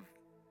of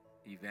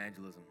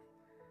evangelism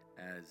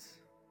as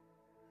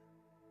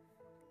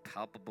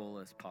palpable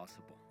as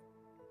possible.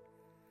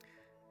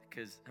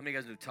 Because how many of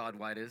you guys know who Todd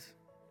White is?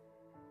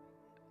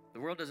 The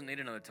world doesn't need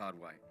another Todd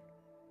White.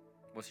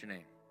 What's your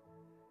name?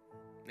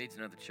 Needs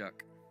another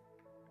Chuck.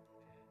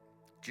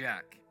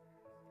 Jack.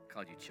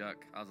 Called you Chuck.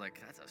 I was like,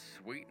 that's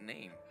a sweet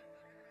name.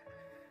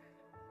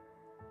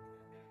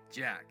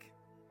 Jack.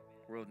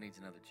 World needs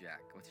another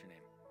Jack. What's your name?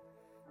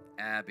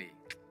 Abby.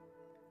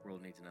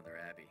 World needs another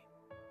Abby.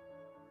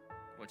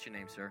 What's your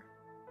name, sir?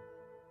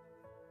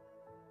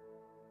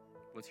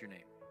 What's your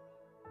name?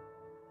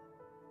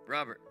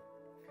 Robert.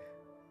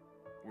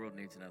 World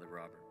needs another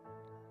Robert.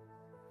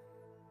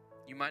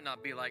 You might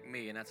not be like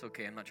me, and that's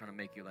okay. I'm not trying to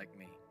make you like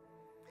me.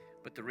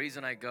 But the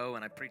reason I go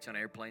and I preach on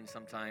airplanes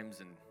sometimes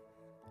and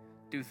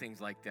do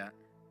things like that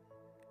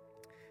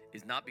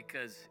is not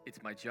because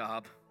it's my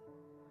job.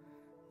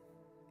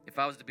 If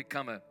I was to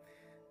become a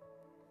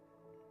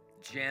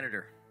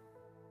janitor,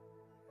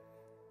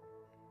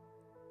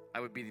 I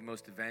would be the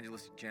most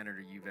evangelistic janitor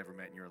you've ever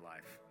met in your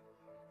life.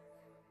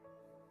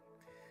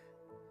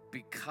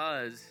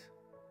 Because,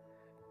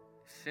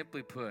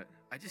 simply put,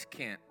 I just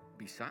can't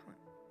be silent.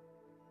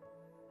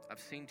 I've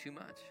seen too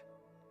much.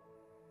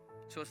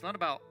 So it's not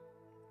about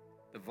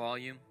the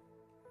volume.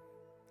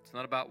 It's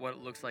not about what it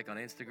looks like on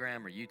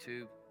Instagram or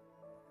YouTube.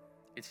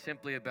 It's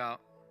simply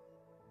about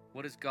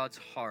what is God's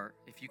heart.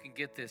 If you can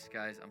get this,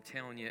 guys, I'm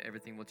telling you,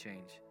 everything will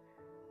change.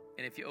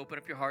 And if you open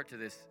up your heart to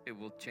this, it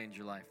will change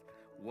your life.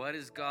 What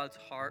is God's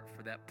heart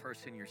for that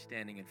person you're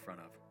standing in front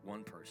of?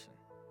 One person.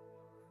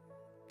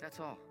 That's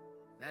all.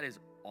 That is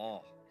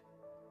all.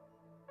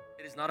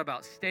 It is not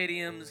about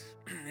stadiums.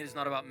 It is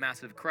not about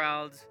massive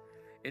crowds.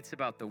 It's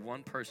about the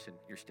one person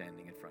you're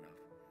standing in front of.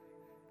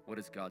 What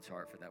is God's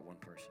heart for that one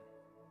person?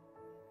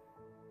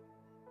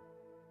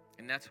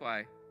 And that's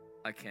why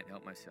I can't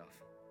help myself.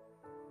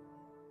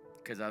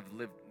 Because I've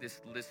lived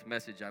this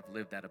message, I've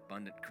lived that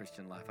abundant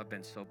Christian life. I've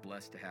been so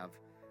blessed to have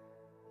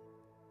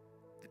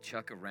the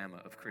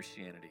chuck-a-rama of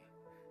Christianity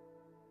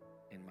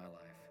in my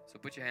life. So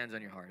put your hands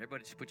on your heart.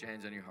 Everybody just put your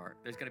hands on your heart.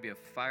 There's going to be a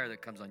fire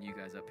that comes on you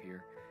guys up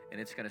here, and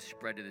it's going to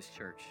spread to this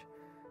church.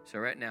 So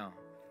right now,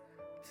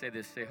 say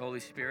this. Say, Holy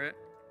Spirit,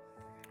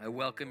 I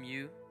welcome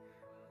you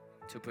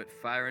to put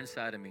fire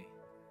inside of me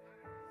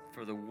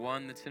for the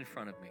one that's in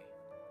front of me.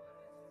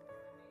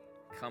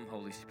 Come,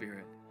 Holy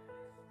Spirit,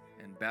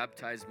 and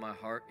baptize my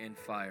heart in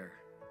fire,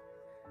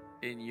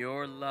 in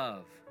your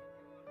love,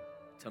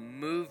 to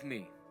move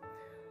me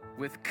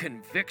with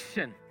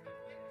conviction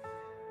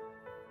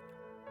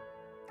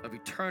of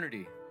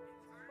eternity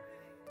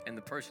and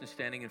the person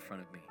standing in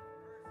front of me.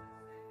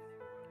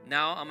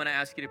 Now I'm going to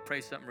ask you to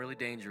pray something really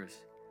dangerous.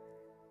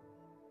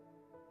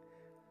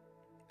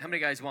 How many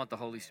guys want the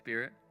Holy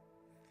Spirit?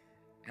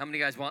 How many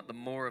guys want the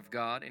more of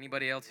God?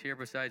 Anybody else here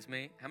besides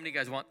me? How many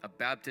guys want a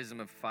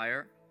baptism of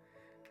fire?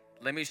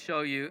 Let me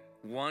show you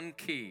one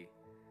key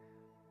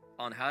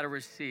on how to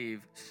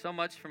receive so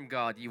much from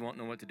God you won't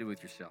know what to do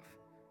with yourself.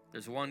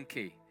 There's one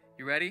key.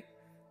 You ready?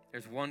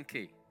 There's one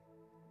key.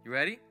 You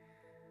ready? Do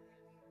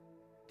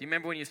you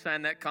remember when you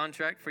signed that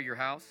contract for your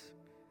house?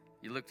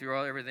 You looked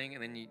through everything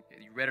and then you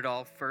read it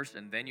all first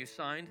and then you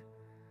signed?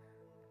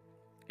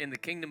 In the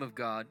kingdom of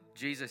God,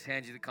 Jesus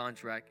hands you the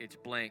contract. It's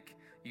blank.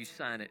 You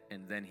sign it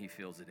and then he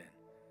fills it in.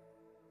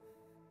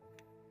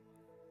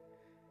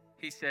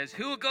 He says,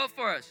 who will go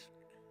for us?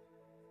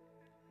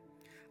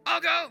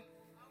 I'll go.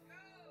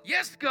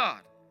 Yes,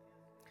 God.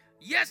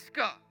 Yes,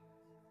 God.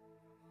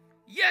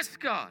 Yes,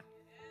 God.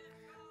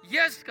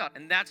 Yes, God.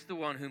 And that's the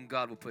one whom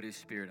God will put his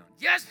Spirit on.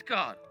 Yes,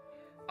 God.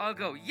 I'll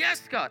go.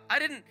 Yes, God. I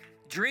didn't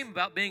dream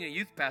about being a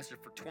youth pastor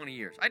for 20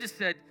 years.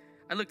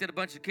 I looked at a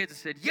bunch of kids and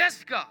said,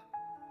 yes, God.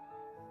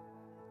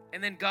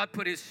 And then God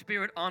put his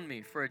Spirit on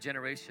me for a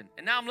generation.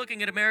 And now I'm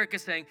looking at America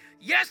saying,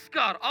 yes,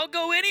 God, I'll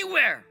go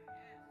anywhere.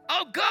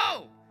 I'll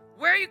go.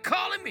 Where are you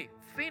calling me?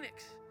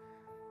 Phoenix.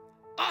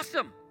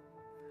 Awesome.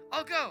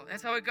 I'll go.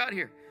 That's how I got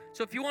here.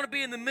 So if you want to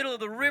be in the middle of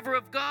the river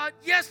of God,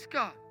 yes,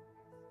 God.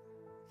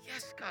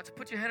 Yes, God. So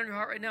put your hand on your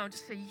heart right now and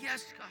just say,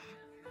 yes, God.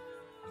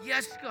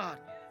 Yes, God.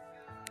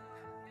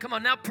 Come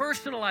on, now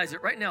personalize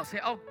it right now. Say,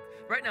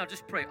 right now,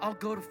 just pray. I'll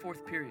go to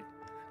fourth period.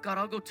 God,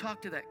 I'll go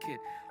talk to that kid.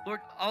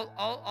 Lord,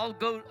 I'll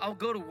go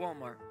to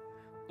Walmart.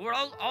 Lord,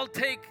 I'll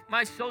take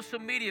my social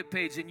media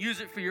page and use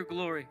it for your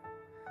glory.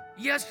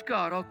 Yes,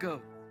 God, I'll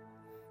go.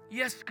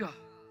 Yes, God.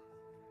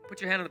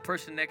 Put your hand on the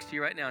person next to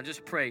you right now and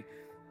just pray.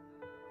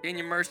 In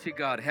your mercy,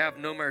 God, have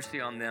no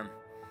mercy on them.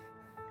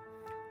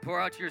 Pour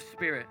out your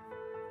Spirit.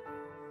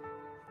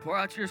 Pour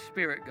out your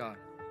Spirit, God.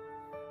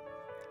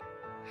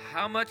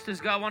 How much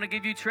does God want to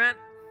give you, Trent?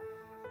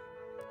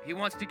 He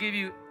wants to give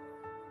you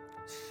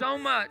so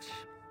much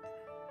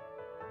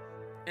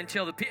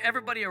until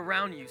everybody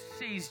around you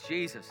sees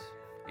Jesus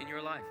in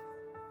your life.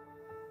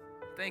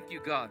 Thank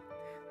you, God.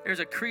 There's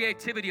a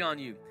creativity on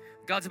you.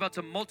 God's about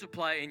to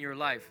multiply in your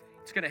life.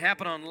 It's going to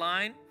happen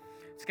online.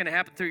 It's going to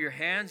happen through your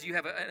hands. You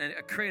have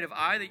a creative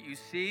eye that you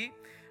see.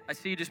 I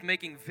see you just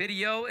making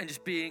video and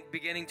just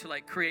beginning to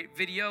like create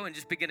video and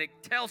just begin to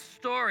tell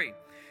story.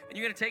 And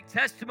you're going to take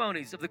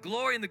testimonies of the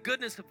glory and the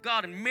goodness of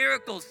God and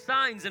miracles,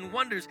 signs, and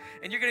wonders.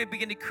 And you're going to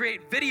begin to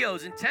create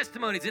videos and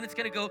testimonies. And it's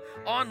going to go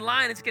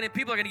online.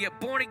 People are going to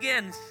get born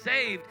again,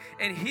 saved,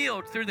 and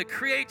healed through the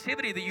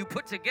creativity that you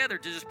put together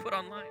to just put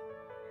online.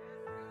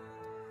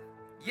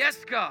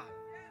 Yes, God.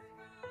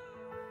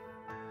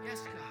 Yes,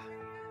 God.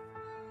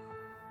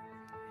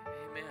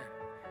 Amen.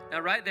 Now,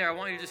 right there, I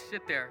want you to just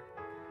sit there.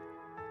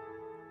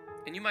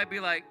 And you might be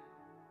like,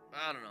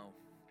 I don't know.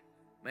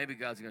 Maybe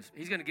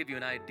He's going to give you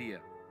an idea.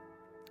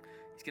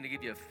 He's going to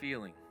give you a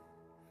feeling,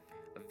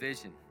 a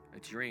vision, a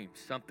dream,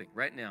 something.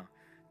 Right now,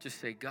 just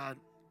say, God,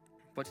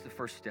 what's the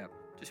first step?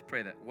 Just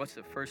pray that. What's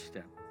the first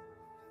step?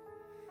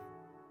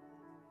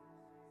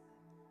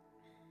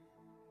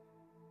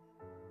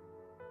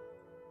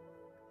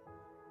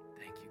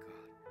 Thank you, God.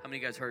 How many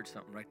of you guys heard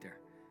something right there?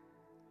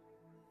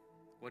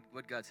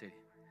 What God say?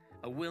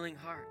 A willing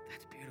heart.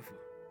 That's beautiful.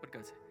 What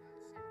God say?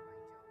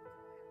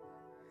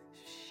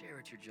 Share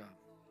at your job.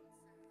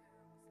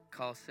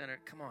 Call center.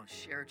 Come on,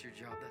 share at your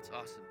job. That's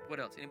awesome. What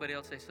else? Anybody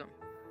else say something?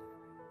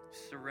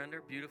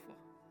 Surrender. Beautiful.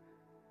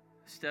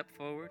 Step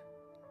forward.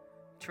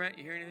 Trent,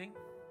 you hear anything?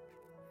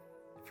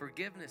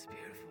 Forgiveness.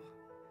 Beautiful.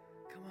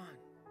 Come on.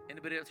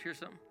 Anybody else hear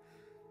something?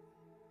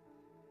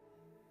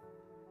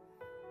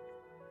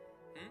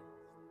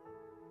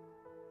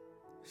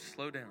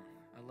 Slow down.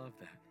 I love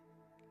that.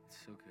 It's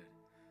so good.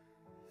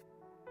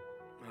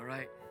 All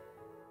right.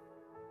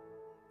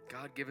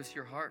 God, give us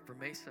your heart for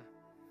Mesa.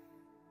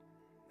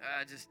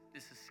 This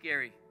is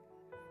scary.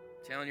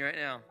 I'm telling you right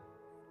now.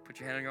 Put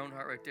your hand on your own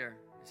heart right there.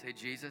 And say,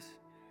 Jesus,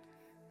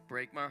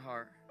 break my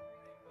heart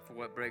for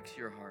what breaks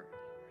your heart.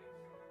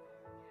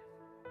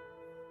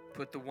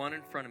 Put the one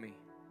in front of me.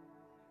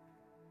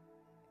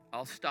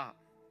 I'll stop.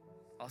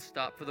 I'll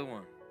stop for the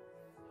one.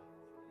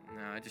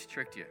 No, I just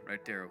tricked you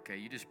right there, okay?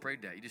 You just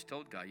prayed that. You just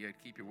told God you had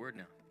to keep your word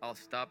now. I'll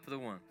stop for the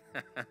one.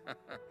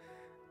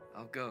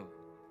 I'll go.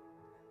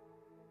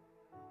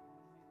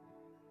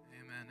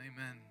 Amen,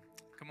 amen.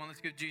 Come on,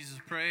 let's give Jesus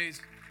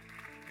praise.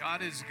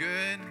 God is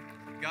good.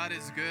 God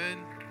is good.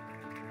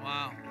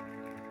 Wow.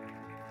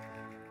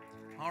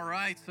 All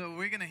right, so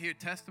we're going to hear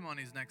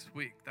testimonies next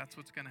week. That's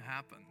what's going to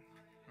happen,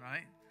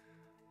 right?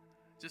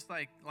 Just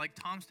like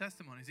Tom's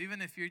testimonies.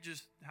 Even if you're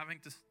just having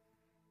to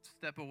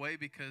step away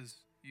because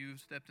you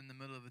stepped in the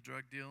middle of a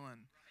drug deal,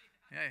 and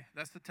hey,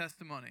 that's the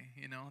testimony,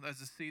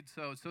 that's the seed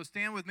sowed. So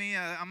stand with me.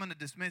 I'm going to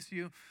dismiss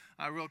you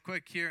real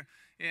quick here.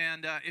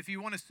 And if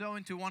you want to sow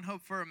into One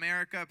Hope for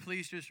America,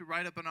 please just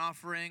write up an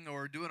offering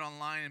or do it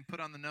online and put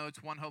on the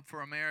notes, One Hope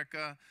for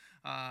America.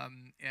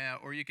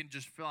 Or you can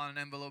just fill out an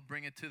envelope,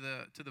 bring it to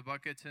the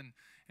buckets, and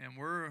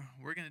we're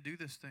going to do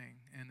this thing,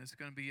 and it's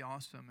going to be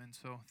awesome. And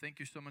so thank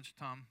you so much,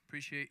 Tom.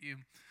 Appreciate you.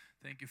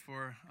 Thank you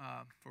for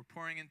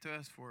pouring into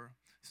us, for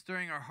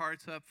stirring our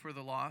hearts up for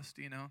the lost,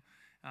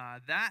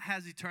 that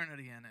has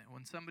eternity in it.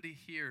 When somebody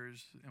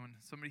hears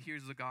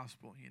the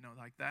gospel,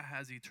 that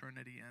has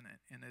eternity in it.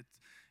 And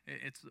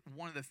it's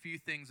one of the few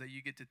things that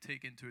you get to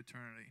take into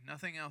eternity.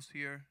 Nothing else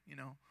here,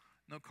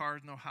 no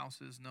cars, no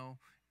houses, no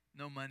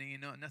money,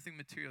 nothing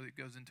material that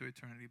goes into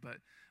eternity,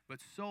 but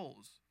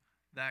souls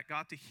that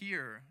got to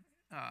hear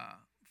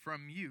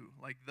from you,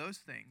 like those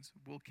things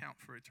will count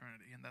for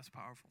eternity, and that's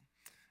powerful.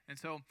 And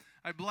so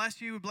I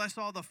bless you. We bless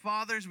all the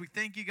fathers. We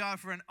thank you,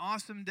 God, for an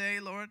awesome day,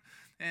 Lord.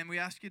 And we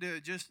ask you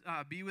to just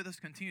be with us,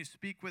 continue to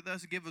speak with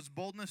us, give us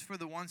boldness for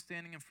the one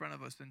standing in front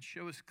of us, and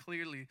show us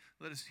clearly,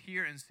 let us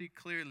hear and see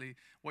clearly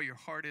what your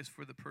heart is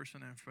for the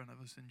person in front of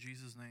us. In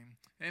Jesus' name,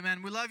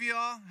 amen. We love you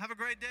all. Have a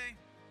great day.